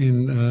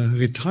in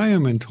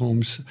retirement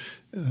homes.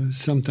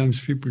 Sometimes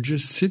people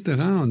just sit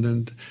around,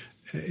 and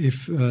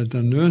if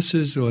the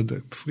nurses or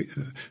the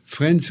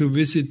friends who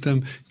visit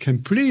them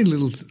can play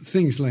little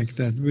things like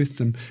that with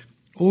them,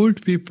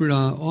 old people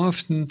are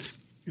often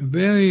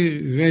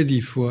very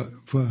ready for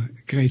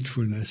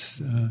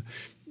gratefulness.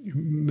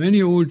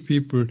 Many old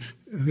people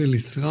really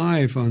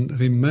thrive on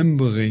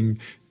remembering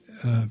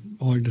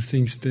all the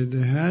things that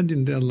they had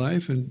in their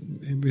life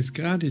and with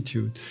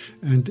gratitude.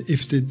 And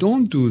if they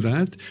don't do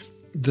that,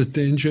 the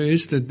danger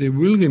is that they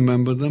will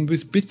remember them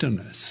with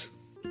bitterness.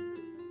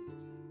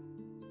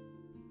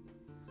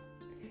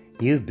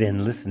 You've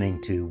been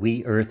listening to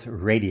We Earth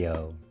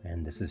Radio,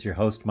 and this is your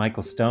host,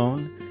 Michael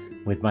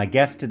Stone, with my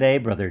guest today,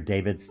 Brother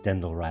David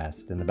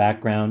Steindl-Rast. In the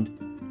background,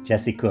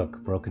 Jesse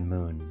Cook, Broken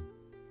Moon.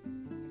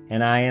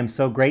 And I am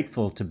so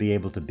grateful to be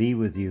able to be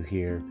with you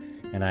here,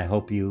 and I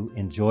hope you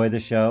enjoy the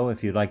show.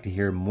 If you'd like to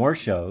hear more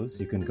shows,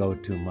 you can go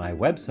to my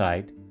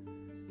website,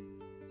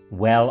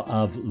 Well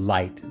of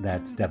Light,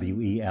 that's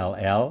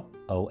WELLOFLIGHT.com.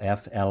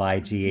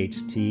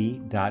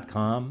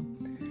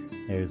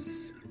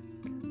 There's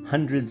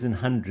hundreds and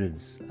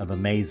hundreds of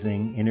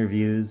amazing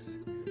interviews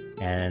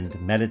and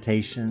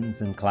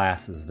meditations and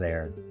classes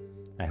there.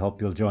 I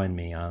hope you'll join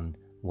me on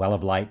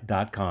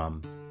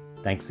welloflight.com.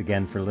 Thanks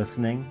again for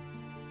listening.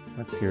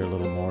 Let's hear a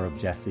little more of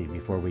Jesse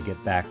before we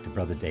get back to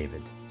Brother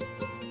David.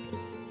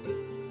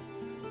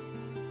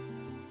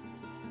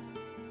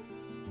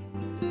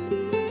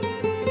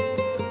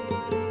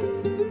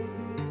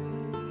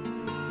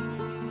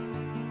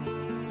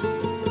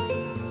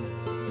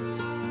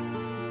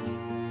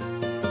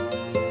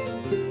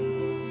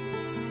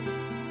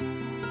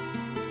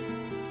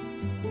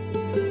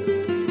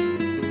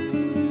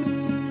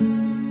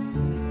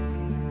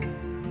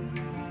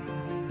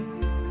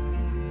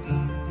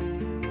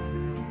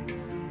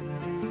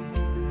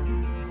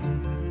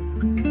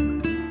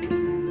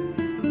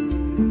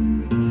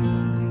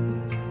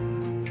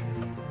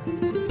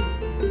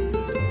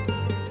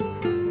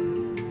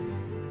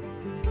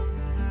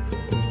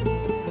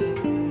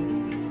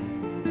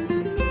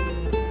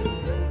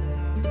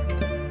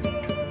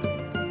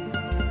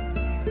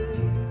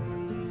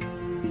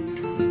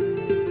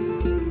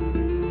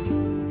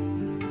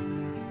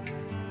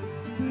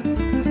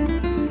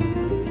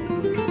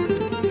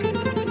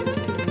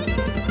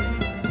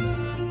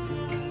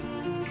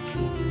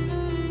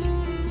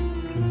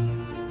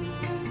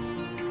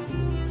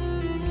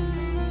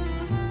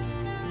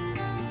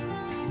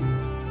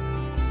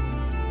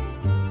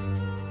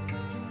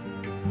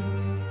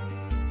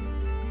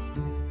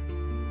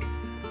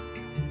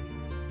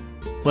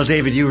 Well,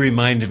 David, you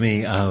remind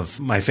me of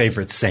my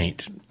favorite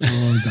saint.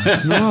 Oh,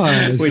 that's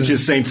nice. Which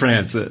is St.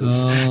 Francis.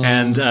 Oh.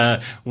 And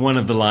one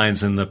of the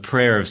lines in the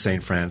prayer of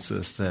St.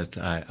 Francis that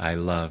I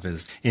love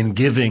is, in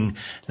giving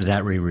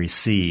that we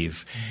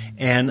receive.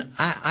 And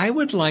I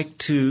would like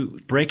to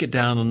break it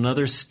down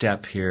another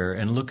step here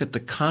and look at the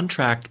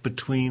contract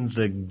between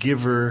the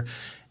giver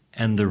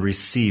and the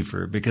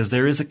receiver, because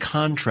there is a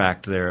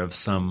contract there of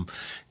some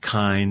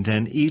kind,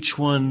 and each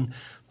one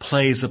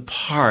plays a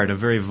part, a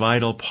very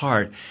vital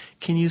part.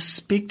 Can you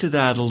speak to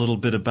that a little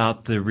bit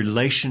about the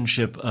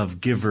relationship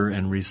of giver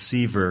and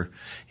receiver?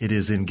 It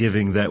is in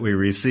giving that we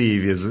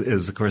receive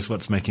is of course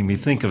what's making me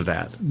think of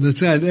that.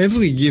 That's right.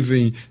 Every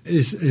giving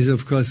is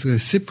of course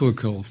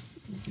reciprocal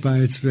by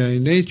its very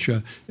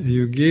nature.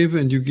 You give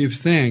and you give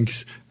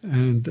thanks.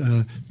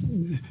 And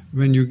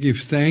when you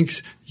give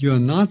thanks, you're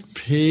not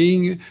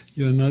paying,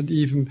 you're not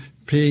even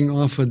paying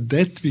off a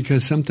debt,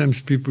 because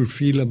sometimes people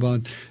feel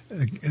about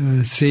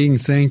saying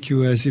thank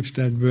you as if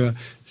that were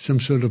some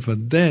sort of a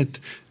debt.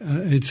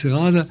 It's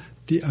rather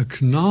the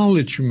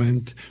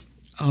acknowledgement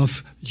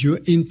of your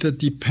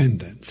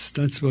interdependence.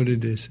 That's what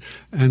it is.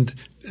 And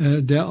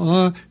there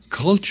are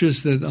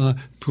cultures that are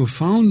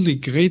profoundly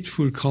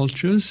grateful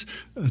cultures.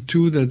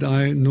 Two that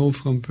I know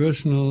from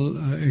personal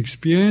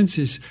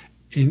experiences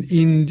in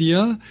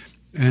India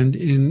and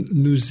in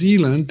New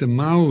Zealand, the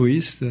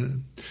Maoris, the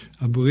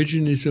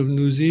Aborigines of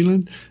New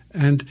Zealand.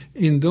 And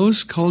in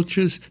those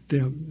cultures,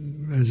 they're,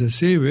 as I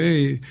say,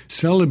 very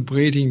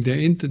celebrating their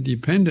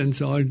interdependence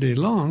all day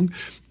long,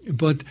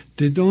 but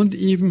they don't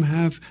even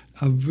have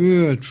a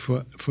word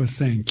for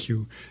thank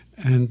you.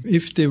 And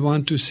if they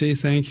want to say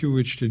thank you,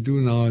 which they do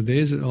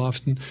nowadays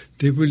often,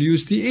 they will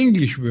use the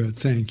English word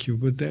thank you,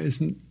 but there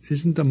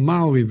isn't a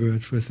Maori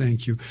word for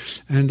thank you.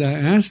 And I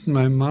asked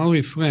my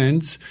Maori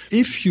friends,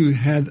 if you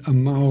had a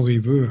Maori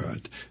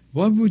word,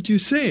 what would you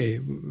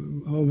say?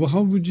 Or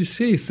how would you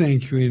say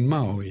thank you in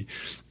Maori?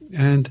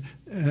 And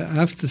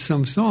after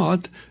some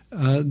thought,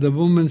 the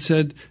woman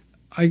said,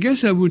 I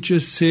guess I would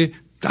just say,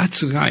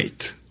 that's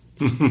right.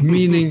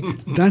 Meaning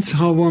that's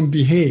how one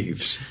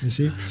behaves, you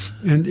see.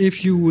 And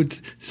if you would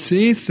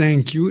say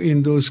thank you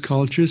in those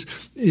cultures,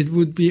 it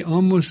would be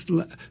almost,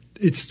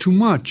 it's too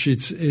much,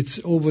 it's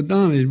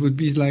overdone. It would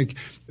be like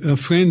a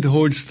friend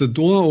holds the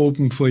door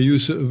open for you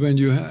when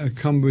you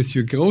come with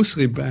your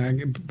grocery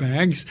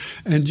bags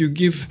and you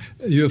give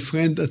your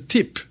friend a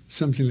tip,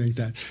 something like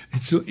that.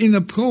 It's so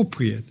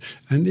inappropriate.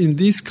 And in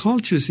these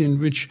cultures in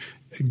which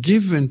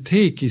give and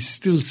take is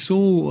still so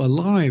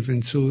alive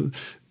and so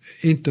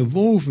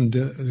interwoven,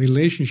 the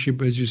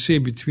relationship, as you say,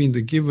 between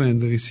the giver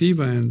and the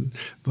receiver and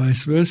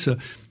vice versa,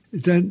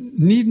 that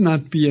need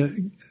not be a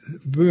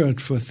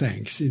word for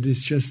thanks. It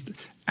is just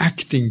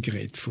acting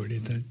gratefully.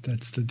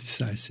 That's the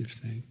decisive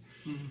thing.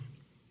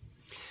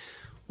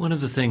 One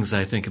of the things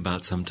I think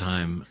about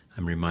sometime,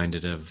 I'm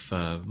reminded of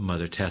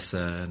Mother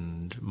Tessa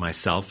and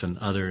myself and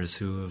others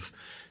who have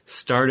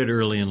started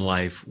early in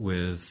life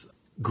with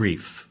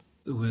grief,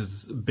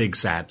 with big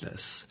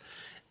sadness.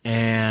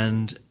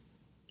 And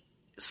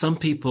some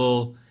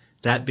people,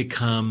 that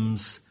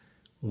becomes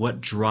what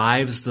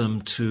drives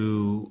them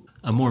to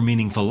a more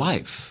meaningful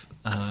life,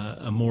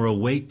 a more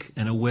awake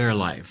and aware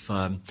life.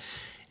 And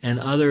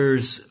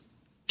others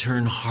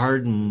turn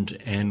hardened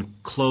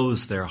and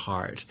close their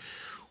heart.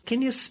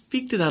 Can you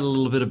speak to that a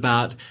little bit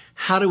about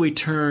how do we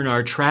turn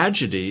our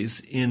tragedies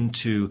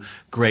into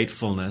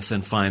gratefulness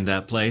and find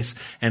that place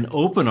and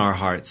open our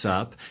hearts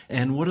up?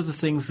 And what are the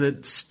things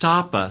that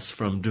stop us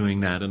from doing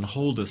that and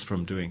hold us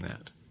from doing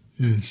that?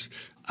 Yes.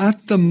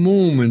 At the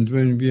moment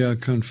when we are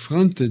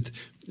confronted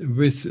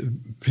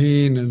with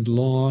pain and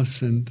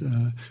loss and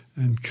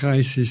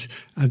crisis,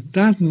 at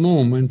that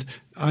moment,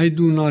 I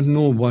do not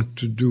know what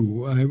to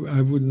do.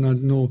 I would not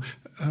know.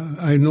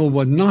 I know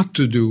what not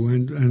to do.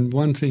 And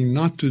one thing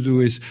not to do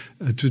is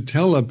to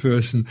tell a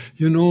person,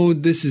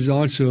 this is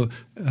also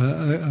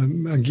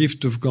a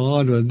gift of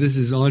God, or this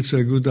is also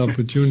a good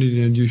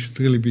opportunity and you should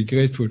really be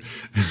grateful.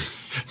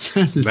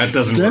 That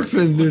doesn't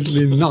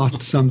definitely work.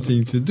 Not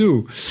something to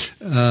do.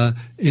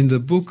 In the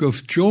book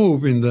of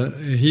Job, in the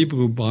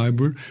Hebrew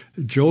Bible,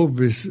 Job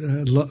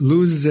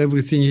loses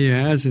everything he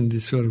has, and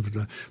is sort of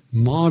the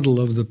model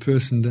of the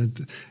person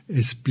that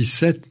is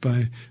beset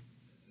by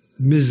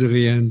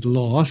misery and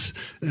loss,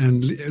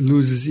 and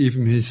loses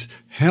even his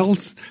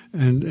health,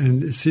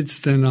 and sits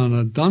then on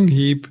a dung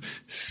heap,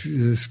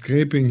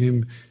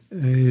 scraping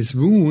his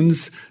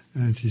wounds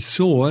and his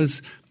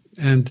sores,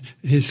 and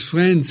his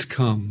friends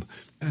come.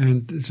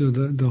 And so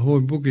the whole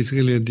book is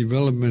really a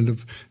development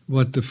of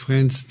what the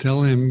friends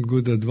tell him,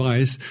 good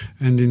advice,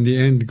 and in the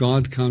end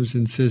God comes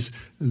and says,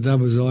 that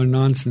was all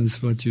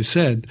nonsense what you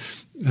said.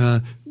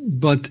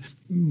 But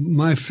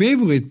my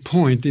favorite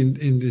point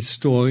in this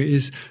story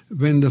is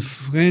when the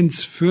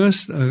friends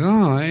first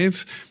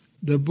arrive,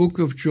 the book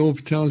of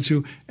Job tells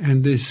you,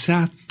 and they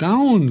sat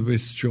down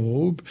with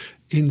Job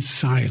in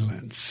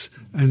silence.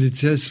 And it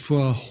says for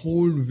a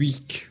whole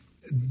week.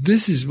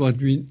 This is what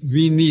we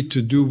need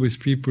to do with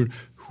people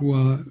who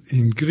are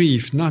in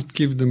grief, not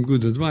give them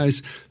good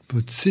advice,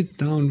 but sit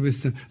down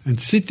with them. And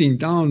sitting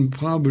down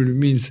probably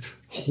means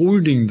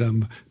holding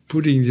them,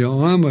 putting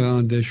your arm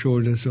around their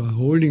shoulders, or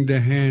holding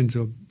their hands,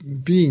 or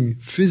being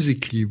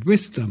physically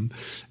with them,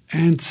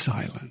 and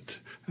silent,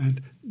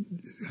 and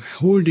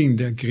holding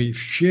their grief,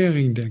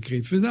 sharing their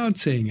grief without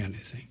saying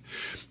anything.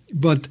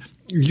 But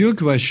your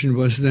question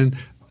was then,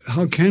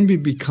 how can we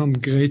become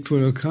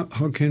grateful, or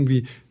how can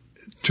we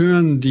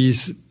turn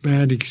these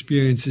bad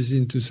experiences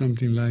into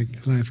something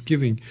like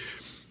life-giving?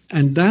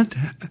 And that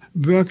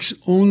works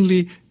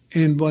only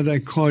in what I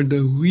call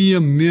the rear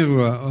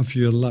mirror of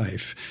your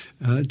life.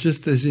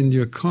 Just as in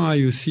your car,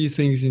 you see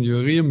things in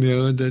your rear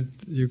mirror that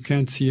you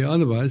can't see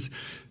otherwise.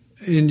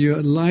 In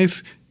your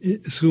life,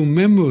 through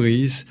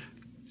memories,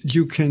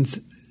 you can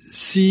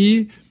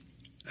see.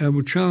 I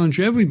would challenge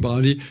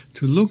everybody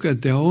to look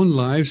at their own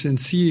lives and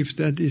see if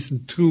that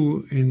isn't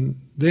true in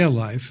their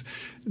life.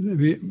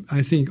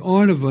 I think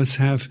all of us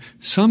have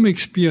some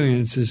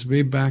experiences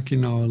way back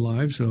in our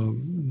lives, or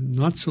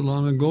not so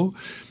long ago,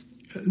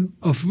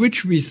 of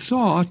which we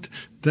thought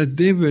that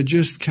they were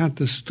just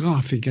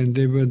catastrophic and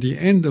they were the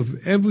end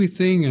of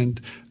everything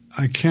and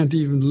I can't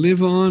even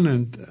live on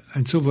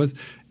and so forth.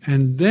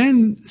 And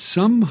then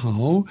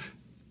somehow,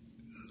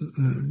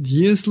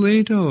 years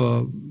later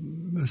or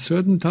a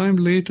certain time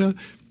later,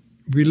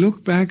 we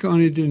look back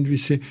on it and we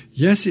say,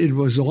 yes, it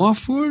was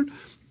awful,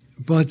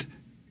 but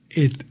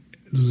it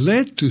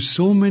led to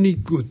so many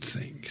good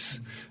things.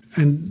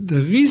 And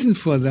the reason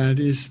for that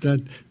is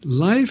that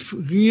life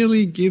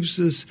really gives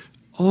us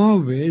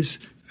always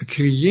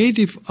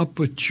creative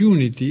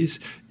opportunities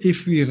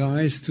if we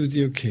rise to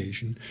the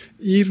occasion.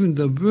 Even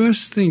the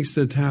worst things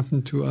that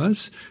happen to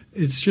us,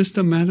 it's just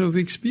a matter of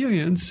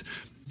experience,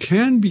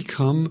 can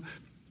become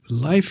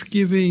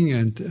life-giving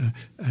and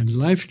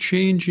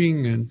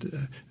life-changing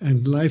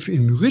and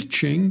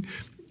life-enriching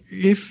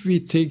if we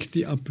take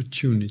the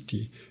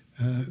opportunity.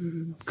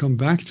 Come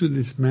back to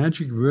this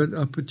magic word,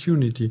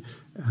 opportunity.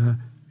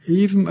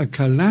 Even a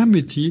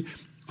calamity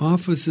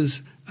offers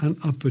us an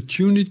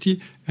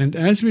opportunity, and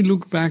as we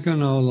look back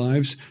on our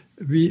lives,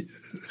 we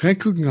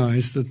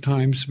recognize the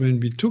times when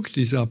we took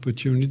these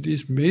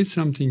opportunities, made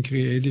something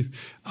creative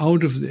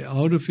out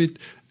of it,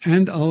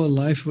 and our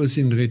life was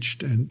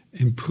enriched and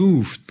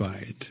improved by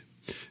it.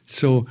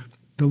 So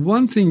the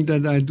one thing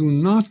that I do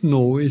not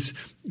know is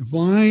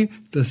why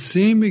the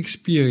same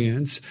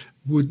experience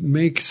would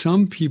make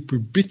some people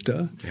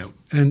bitter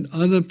and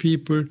other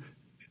people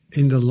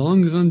in the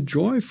long run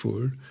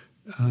joyful,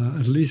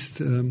 at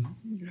least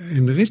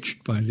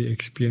enriched by the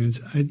experience.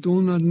 I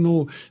do not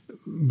know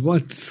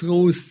what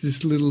throws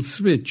this little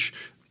switch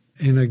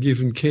in a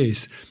given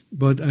case,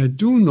 but I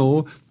do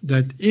know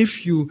that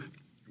if you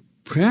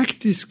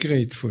practice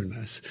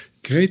gratefulness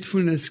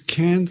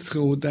can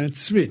throw that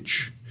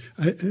switch.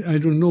 I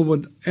don't know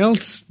what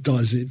else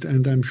does it,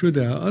 and I'm sure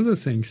there are other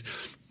things,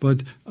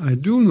 but I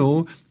do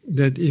know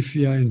that if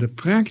you are in the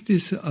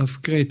practice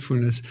of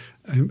gratefulness,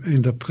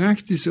 in the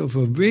practice of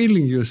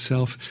availing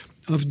yourself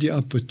of the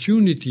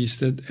opportunities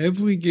that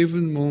every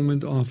given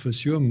moment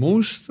offers you,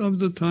 most of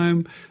the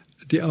time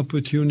the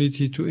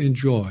opportunity to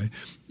enjoy.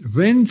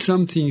 When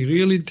something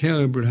really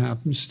terrible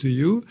happens to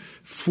you,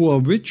 for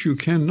which you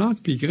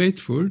cannot be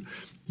grateful,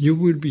 you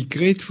will be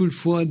grateful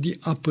for the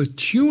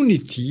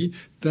opportunity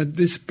that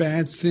this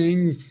bad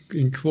thing,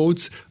 in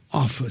quotes,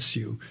 offers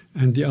you.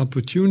 And the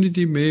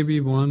opportunity may be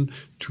one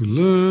to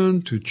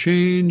learn, to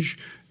change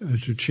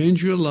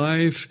your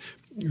life,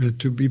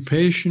 to be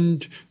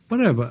patient,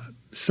 whatever,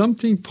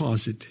 something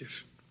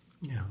positive.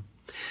 Yeah.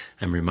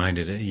 I'm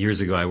reminded, years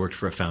ago I worked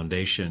for a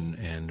foundation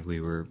and we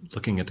were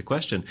looking at the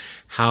question,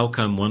 how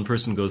come one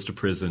person goes to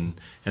prison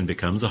and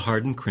becomes a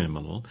hardened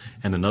criminal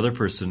and another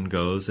person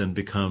goes and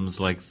becomes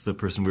like the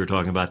person we were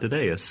talking about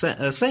today, a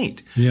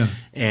saint? Yeah.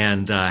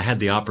 And I had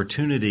the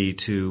opportunity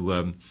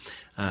to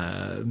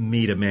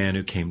meet a man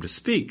who came to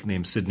speak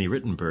named Sidney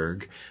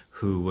Rittenberg,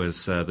 who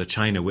was the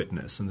China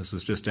witness. And this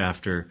was just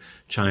after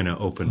China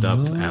opened up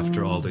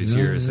after all these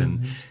years.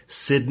 And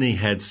Sidney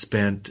had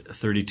spent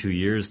 32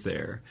 years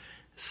there.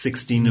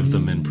 16 of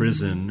them in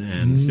prison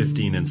and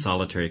 15 in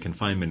solitary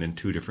confinement in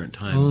 2 different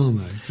times. Oh,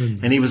 my goodness.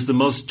 And he was the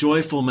most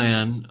joyful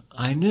man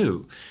I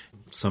knew.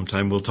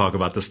 Sometime we'll talk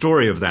about the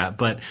story of that.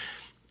 But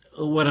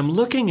what I'm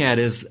looking at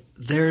is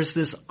there's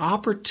this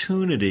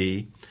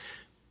opportunity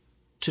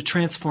to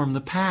transform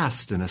the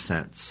past in a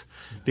sense.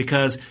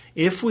 Because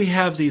if we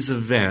have these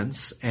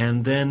events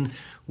and then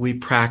we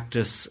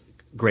practice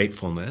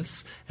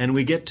gratefulness and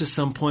we get to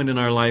some point in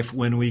our life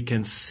when we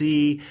can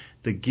see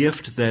the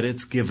gift that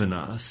it's given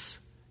us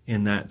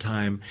in that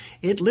time,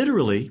 it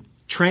literally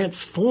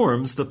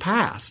transforms the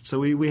past. So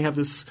we have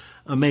this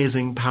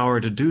amazing power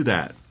to do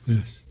that.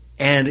 Yes.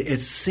 And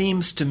it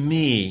seems to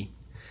me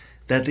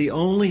that the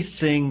only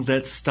thing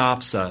that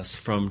stops us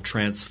from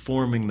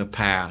transforming the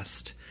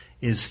past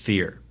is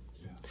fear.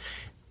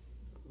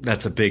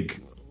 That's a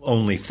big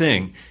only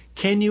thing.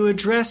 Can you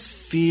address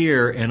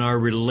fear and our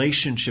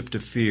relationship to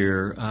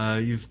fear?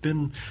 You've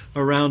been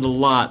around a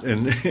lot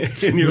in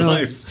your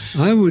life.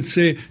 I would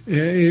say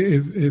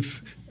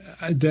if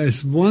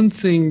there's one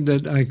thing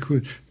that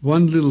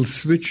one little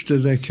switch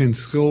that I can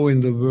throw in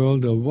the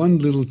world, or one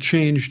little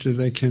change that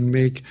I can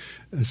make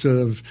sort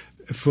of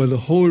for the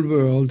whole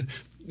world,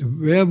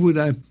 where would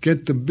I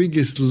get the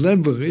biggest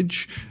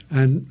leverage?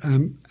 And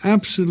I'm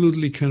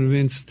absolutely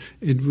convinced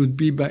it would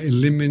be by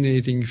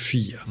eliminating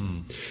fear.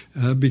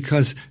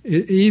 Because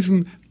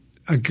even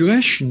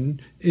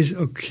aggression is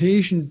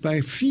occasioned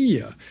by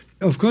fear.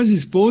 Of course,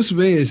 it's both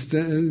ways.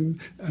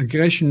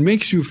 Aggression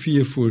makes you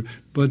fearful,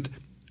 but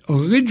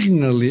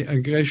originally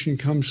aggression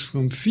comes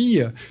from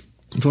fear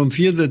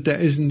that there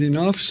isn't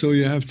enough, so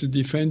you have to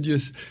defend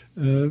yourself.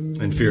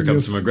 And fear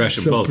comes from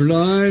aggression, both.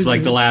 It's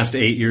like the last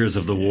 8 years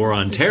of the war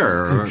on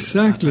terror.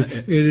 Exactly.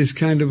 It is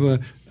kind of a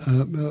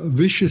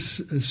vicious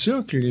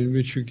circle in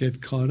which you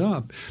get caught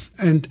up.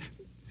 And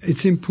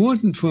it's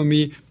important for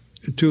me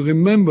to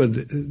remember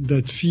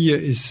that fear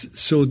is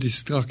so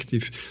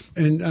destructive.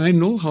 And I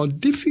know how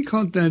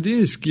difficult that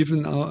is,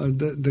 given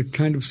the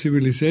kind of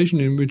civilization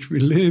in which we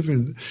live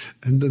and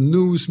the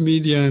news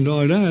media and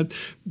all that.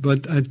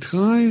 But I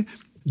try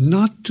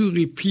not to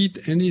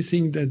repeat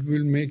anything that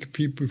will make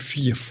people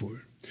fearful.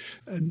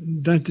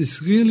 That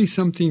is really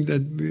something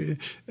that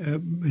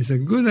is a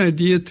good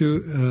idea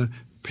to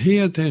pay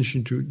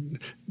attention to.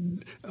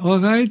 All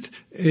right,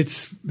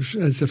 it's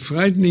a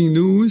frightening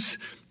news,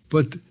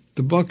 but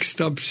the buck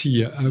stops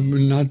here. I will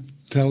not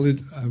tell it.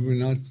 I will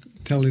not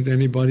tell it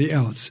anybody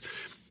else.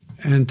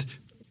 And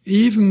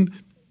even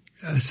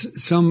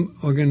some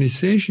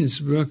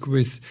organizations work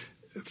with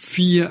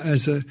fear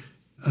as a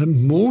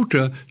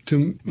motor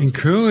to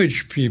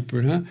encourage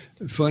people. Huh?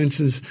 For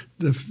instance,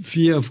 the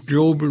fear of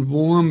global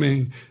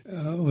warming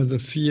or the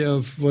fear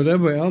of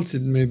whatever else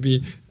it may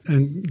be,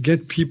 and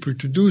get people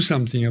to do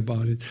something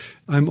about it.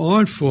 I'm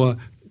all for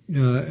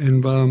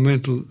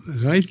environmental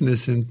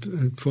rightness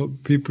and for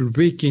people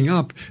waking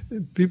up.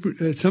 People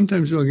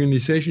sometimes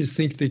organizations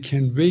think they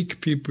can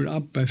wake people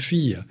up by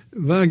fear.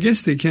 Well, I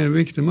guess they can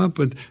wake them up,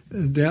 but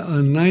there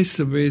are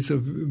nicer ways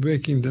of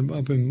waking them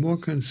up and more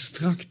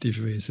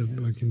constructive ways of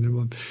waking them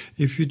up.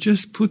 If you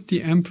just put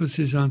the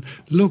emphasis on,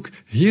 look,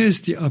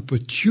 here's the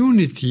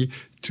opportunity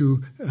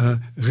to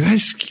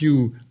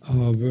rescue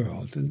our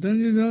world, and then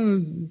you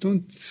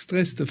don't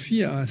stress the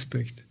fear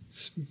aspect.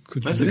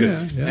 That's a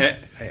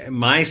good.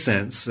 My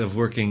sense of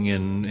working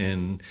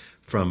in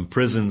from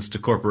prisons to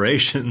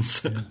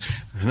corporations,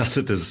 not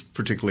that there's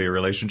particularly a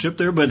relationship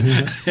there, but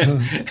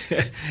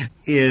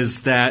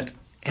is that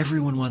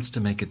everyone wants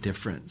to make a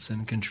difference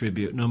and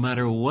contribute, no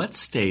matter what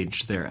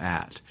stage they're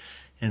at.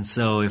 And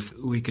so, if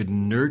we could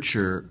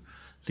nurture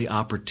the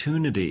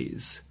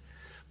opportunities,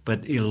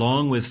 but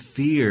along with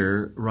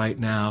fear, right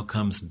now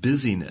comes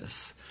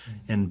busyness,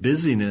 and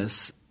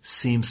busyness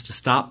seems to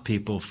stop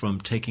people from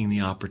taking the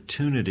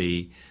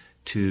opportunity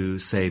to,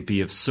 say,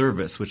 be of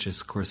service, which is,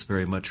 of course,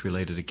 very much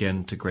related,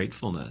 again, to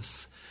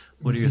gratefulness.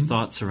 What are your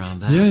thoughts around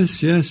that?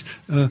 Yes.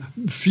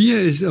 Fear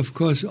is, of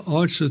course,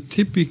 also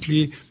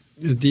typically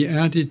the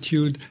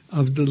attitude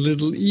of the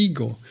little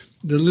ego.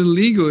 The little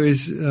ego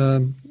is,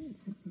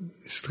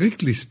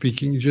 strictly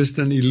speaking, just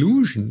an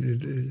illusion.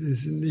 It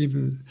isn't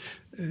even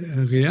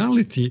a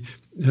reality,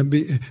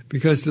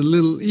 because the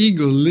little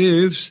ego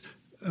lives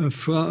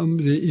from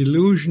the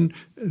illusion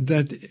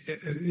that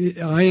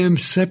I am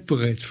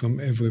separate from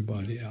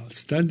everybody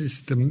else. That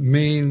is the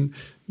main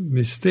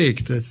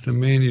mistake. That's the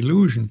main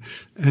illusion.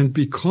 And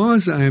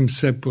because I am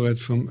separate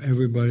from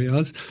everybody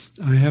else,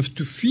 I have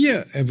to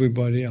fear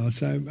everybody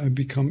else. I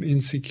become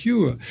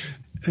insecure.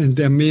 And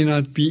there may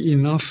not be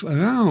enough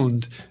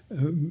around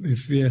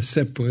if we are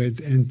separate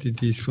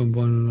entities from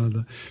one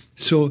another.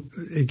 So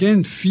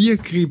again, fear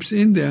creeps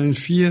in there, and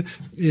fear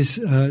is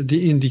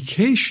the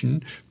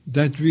indication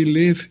that we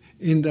live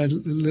in that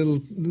little,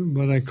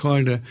 what I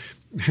call the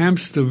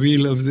hamster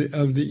wheel of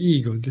the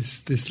ego.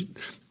 This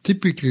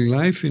typical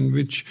life in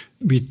which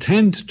we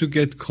tend to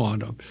get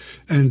caught up,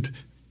 and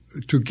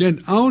to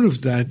get out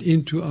of that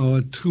into our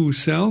true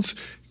self.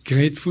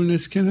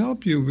 Gratefulness can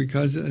help you,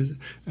 because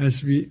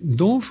as we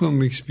know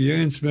from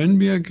experience, when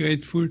we are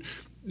grateful,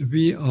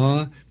 we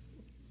are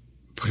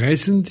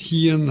present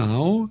here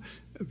now,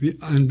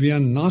 and we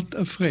are not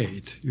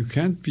afraid. You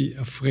can't be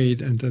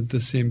afraid and at the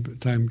same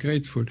time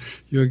grateful.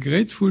 You're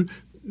grateful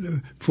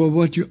for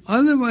what you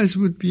otherwise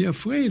would be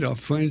afraid of.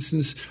 For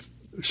instance,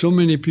 so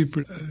many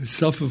people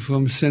suffer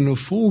from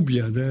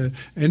xenophobia.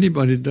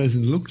 Anybody that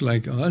doesn't look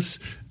like us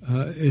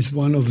is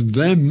one of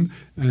them,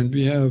 and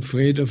we are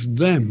afraid of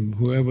them,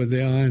 whoever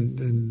they are,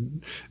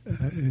 and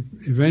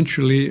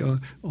eventually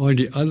all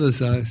the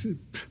others are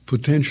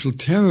potential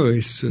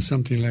terrorists or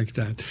something like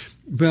that.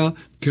 Well,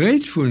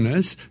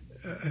 gratefulness,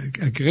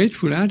 a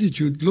grateful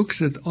attitude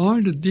looks at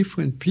all the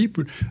different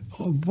people.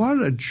 Oh,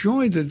 what a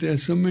joy that there are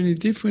so many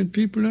different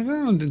people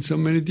around, and so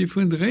many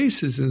different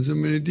races, and so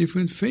many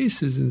different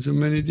faces, and so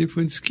many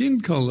different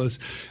skin colors.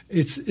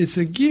 It's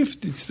a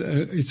gift. It's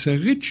a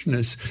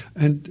richness.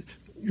 And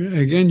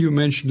again, you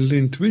mentioned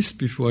Lynn Twist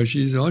before.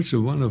 She's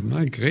also one of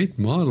my great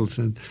models,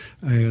 and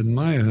I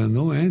admire her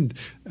no end.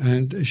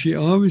 And she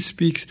always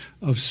speaks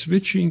of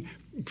switching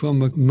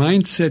from a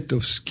mindset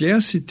of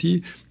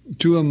scarcity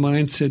to a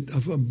mindset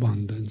of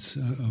abundance,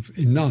 of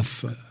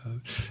enough.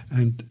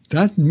 And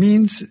that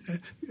means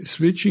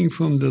switching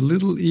from the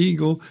little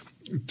ego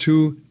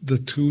to the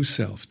true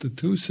self. The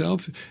true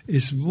self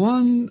is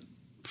one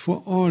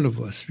for all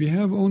of us. We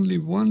have only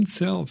one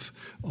self,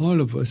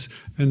 all of us,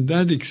 and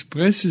that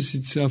expresses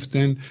itself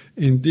then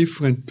in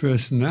different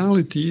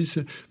personalities.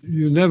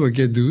 You never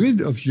get rid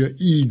of your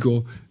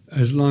ego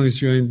as long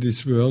as you're in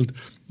this world,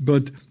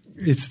 but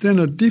it's then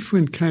a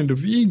different kind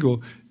of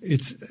ego.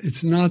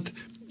 It's not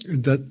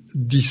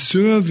that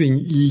deserving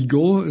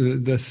ego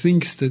that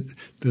thinks that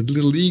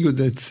little ego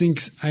that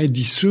thinks I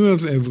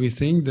deserve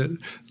everything, that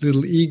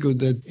little ego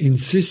that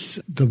insists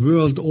the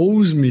world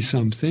owes me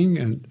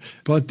something,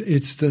 but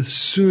it's the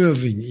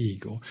serving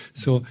ego.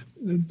 So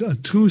a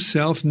true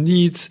self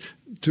needs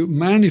to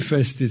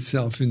manifest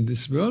itself in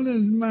this world,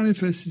 and it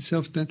manifests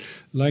itself then,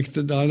 like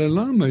the Dalai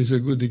Lama is a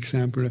good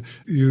example.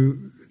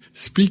 You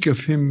speak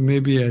of him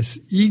maybe as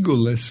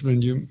egoless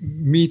when you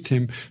meet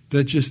him.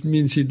 That just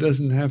means he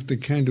doesn't have the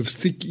kind of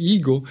thick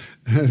ego,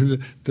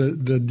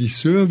 the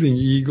deserving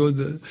ego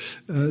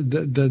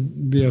that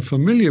we are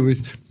familiar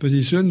with, but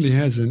he certainly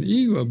has an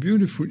ego, a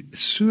beautiful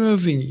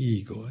serving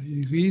ego.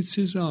 He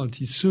reaches out,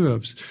 he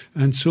serves.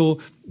 And so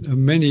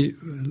many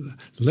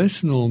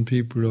less known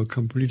people or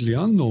completely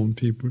unknown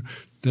people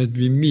that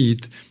we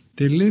meet,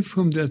 they live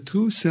from their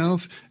true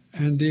self,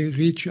 and they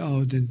reach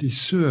out and they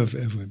serve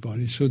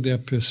everybody. So their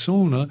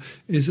persona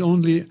is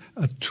only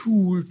a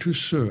tool to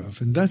serve.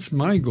 And that's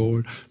my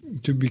goal,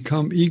 to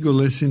become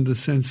egoless in the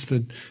sense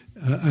that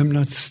I'm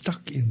not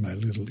stuck in my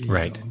little ego.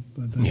 Right.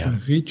 But I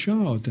reach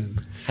out.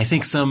 And I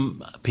think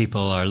some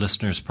people, our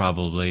listeners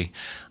probably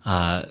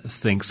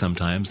think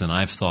sometimes, and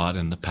I've thought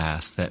in the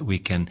past, that we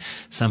can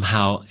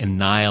somehow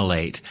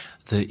annihilate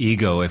the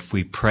ego if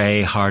we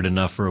pray hard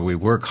enough, or we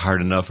work hard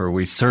enough, or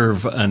we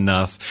serve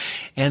enough.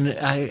 And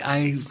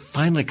I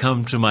finally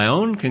come to my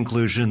own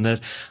conclusion that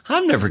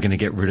I'm never going to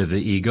get rid of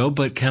the ego,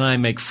 but can I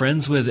make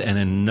friends with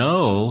and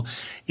know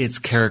its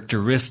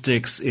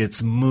characteristics,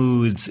 its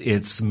moods,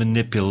 its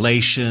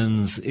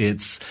manipulations,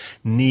 its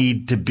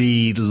need to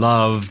be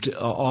loved,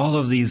 all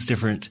of these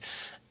different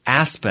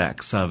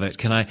aspects of it?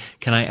 Can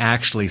I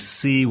actually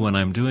see when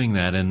I'm doing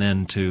that, and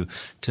then to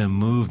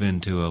move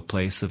into a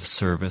place of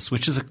service,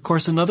 which is of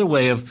course another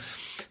way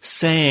of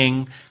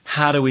saying,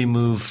 how do we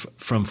move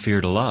from fear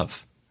to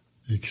love?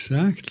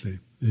 Exactly.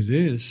 It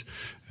is.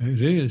 It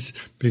is.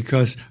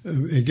 Because,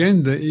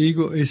 again, the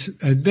ego is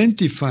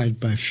identified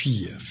by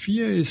fear.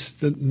 Fear is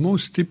the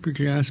most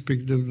typical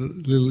aspect of the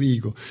little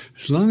ego.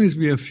 As long as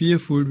we are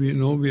fearful, we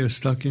know we are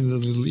stuck in the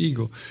little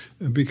ego.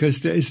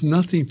 Because there is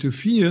nothing to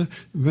fear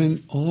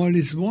when all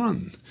is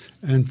one.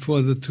 And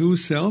for the true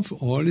self,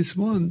 all is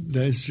one.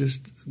 There is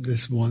just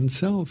this one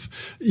self.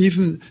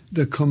 Even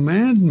the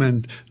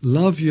commandment,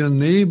 love your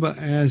neighbor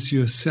as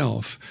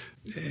yourself,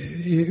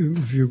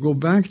 if you go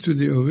back to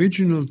the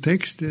original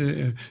text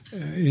in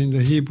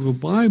the Hebrew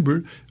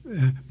Bible,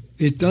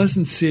 it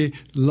doesn't say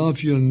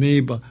love your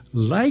neighbor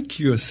like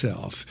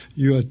yourself.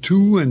 You are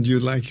two and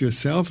you like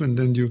yourself, and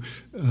then you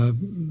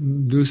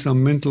do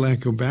some mental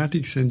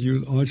acrobatics and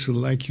you also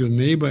like your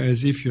neighbor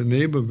as if your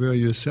neighbor were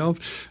yourself.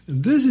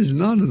 This is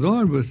not at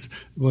all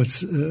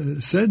what's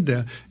said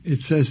there.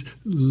 It says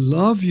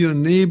love your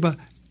neighbor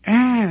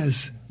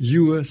as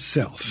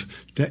yourself.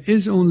 There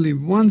is only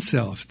one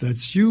self.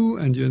 That's you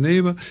and your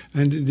neighbor,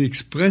 and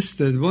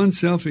that one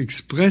self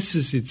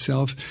expresses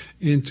itself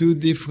in two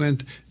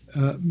different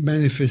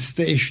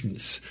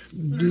manifestations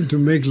to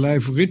make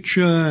life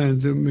richer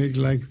and to make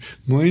life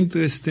more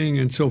interesting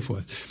and so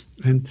forth.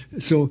 And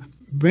so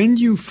when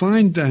you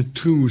find that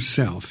true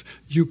self,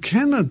 you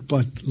cannot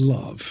but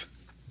love.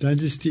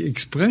 That is the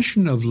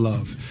expression of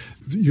love.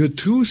 Your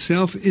true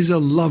self is a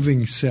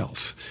loving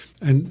self.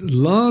 And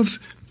love,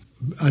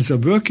 as a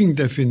working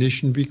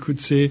definition, we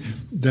could say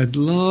that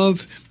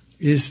love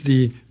is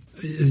the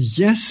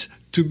yes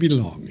to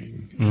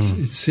belonging.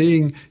 It's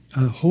saying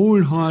a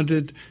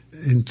wholehearted,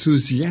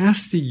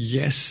 enthusiastic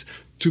yes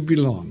to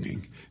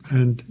belonging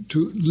and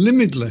to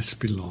limitless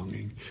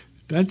belonging.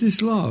 That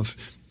is love.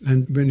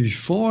 And when we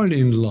fall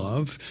in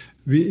love,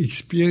 we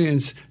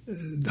experience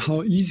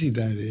how easy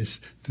that is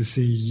to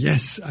say,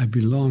 yes, I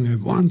belong, I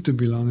want to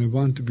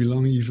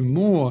belong even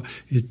more.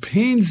 It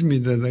pains me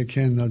that I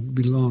cannot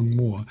belong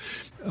more.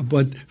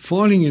 But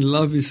falling in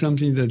love is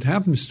something that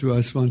happens to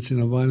us once in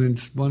a while, and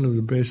it's one of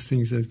the best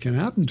things that can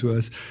happen to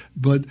us.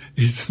 But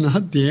it's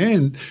not the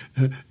end.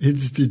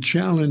 It's the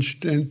challenge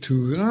then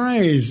to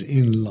rise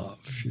in love,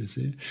 you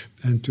see.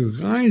 And to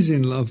rise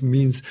in love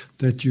means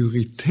that you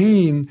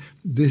retain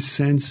this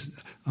sense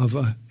of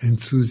an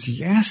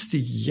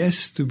enthusiastic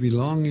yes to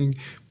belonging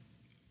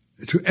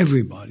to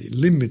everybody,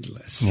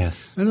 limitless.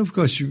 Yes. And of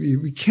course,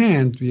 we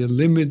can't. We are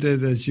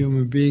limited as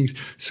human beings,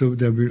 so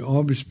there will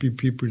always be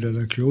people that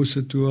are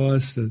closer to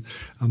us, that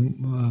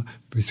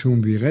with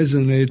whom we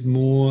resonate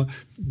more,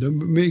 that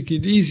make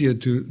it easier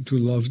to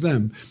love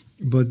them.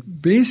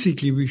 But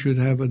basically, we should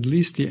have at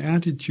least the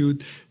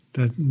attitude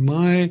that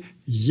my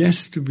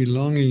yes to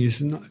belonging is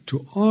not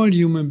to all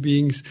human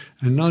beings,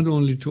 and not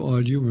only to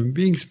all human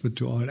beings, but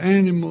to all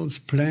animals,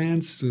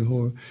 plants, to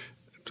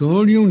the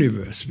whole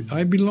universe.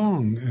 I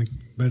belong,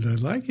 whether I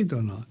like it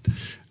or not.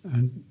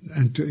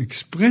 And to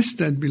express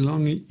that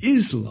belonging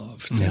is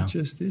love. That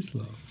just is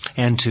love.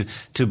 And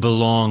to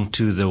belong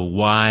to the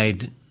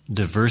wide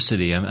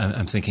diversity.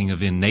 I'm thinking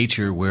of in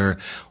nature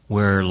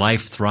where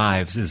life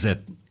thrives is that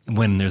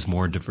when there's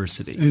more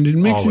diversity. And it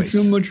makes always.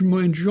 it so much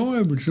more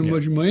enjoyable, so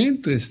much more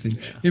interesting.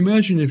 Yeah.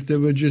 Imagine if there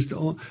were just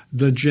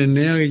the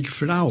generic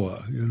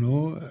flower,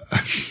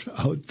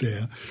 out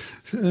there.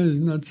 There's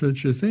not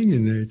such a thing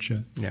in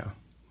nature. Yeah.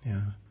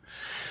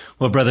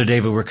 Well, Brother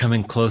David, we're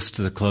coming close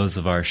to the close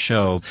of our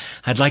show.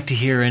 I'd like to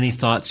hear any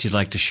thoughts you'd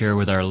like to share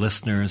with our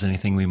listeners,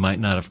 anything we might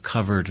not have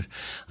covered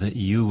that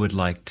you would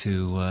like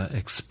to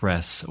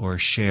express or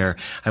share.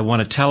 I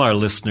want to tell our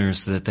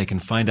listeners that they can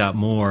find out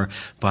more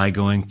by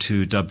going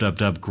to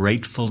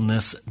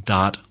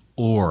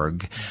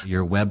www.gratefulness.org,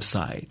 your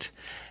website.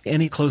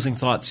 Any closing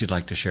thoughts you'd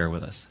like to share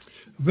with us?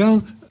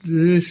 Well,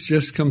 this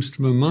just comes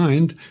to my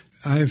mind.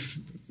 I've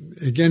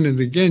again and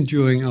again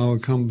during our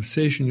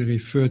conversation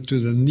referred to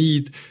the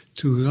need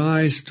to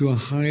rise to a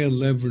higher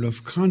level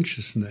of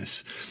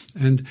consciousness.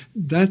 And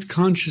that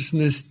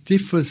consciousness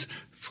differs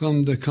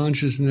from the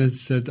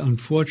consciousness that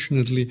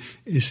unfortunately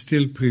is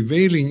still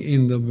prevailing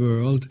in the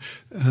world,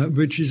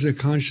 which is a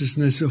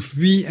consciousness of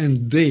we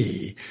and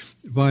they,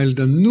 while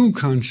the new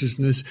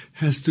consciousness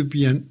has to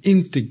be an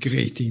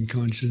integrating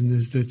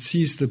consciousness that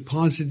sees the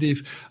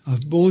positive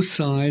of both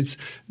sides,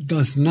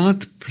 does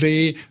not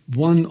play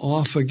one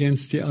off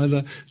against the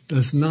other,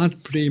 does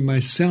not play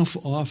myself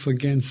off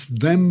against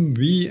them,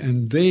 we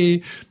and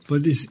they,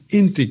 but is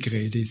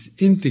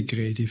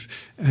integrative.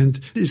 And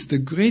it is the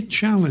great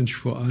challenge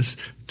for us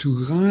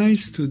to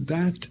rise to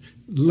that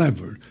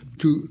level,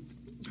 to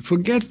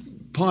forget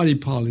party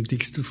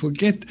politics, to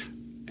forget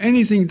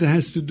anything that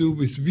has to do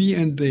with we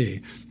and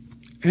they,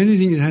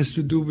 anything that has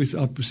to do with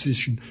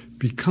opposition,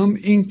 become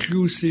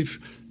inclusive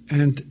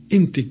and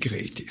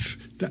integrative.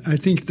 I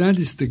think that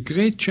is the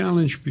great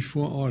challenge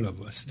before all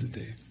of us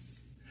today.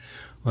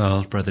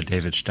 Well, Brother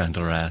David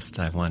Steindl-Rast,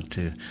 I want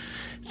to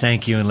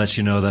thank you and let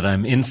you know that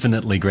I'm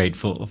infinitely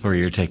grateful for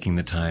your taking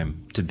the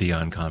time to be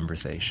on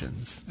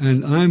Conversations.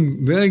 And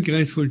I'm very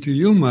grateful to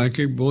you,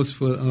 Michael, both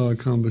for our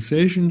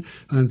conversation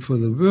and for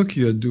the work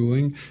you're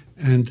doing.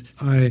 And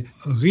I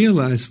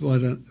realize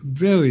what a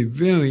very,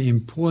 very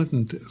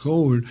important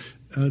role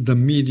the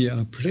media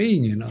are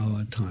playing in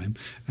our time.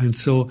 And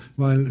so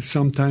while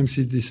sometimes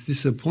it is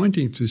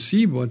disappointing to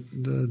see what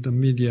the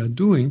media are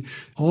doing,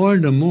 all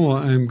the more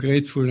I'm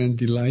grateful and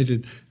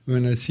delighted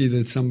when I see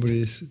that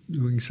somebody is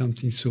doing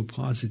something so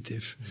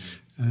positive.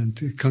 And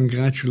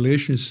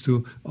congratulations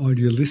to all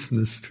your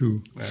listeners,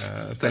 too.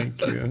 Thank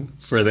you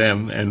for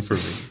them and for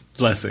me.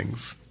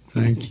 Blessings.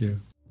 Thank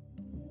you.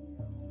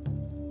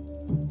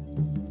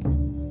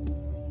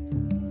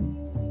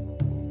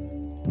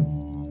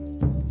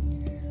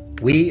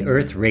 We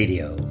Earth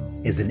Radio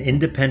is an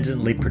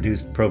independently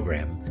produced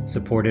program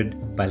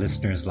supported by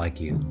listeners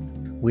like you.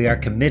 We are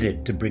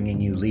committed to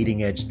bringing you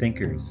leading-edge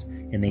thinkers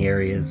in the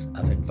areas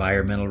of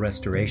environmental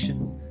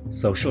restoration,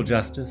 social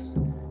justice,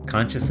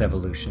 conscious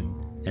evolution,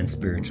 and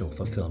spiritual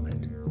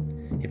fulfillment.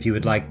 If you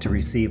would like to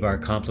receive our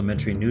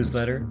complimentary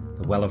newsletter,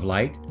 The Well of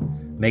Light,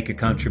 make a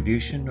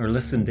contribution, or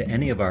listen to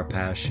any of our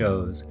past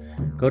shows,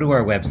 go to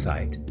our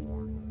website,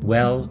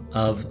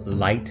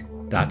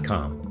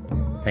 welloflight.com.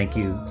 Thank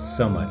you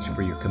so much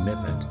for your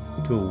commitment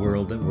to a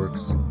world that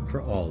works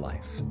for all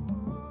life.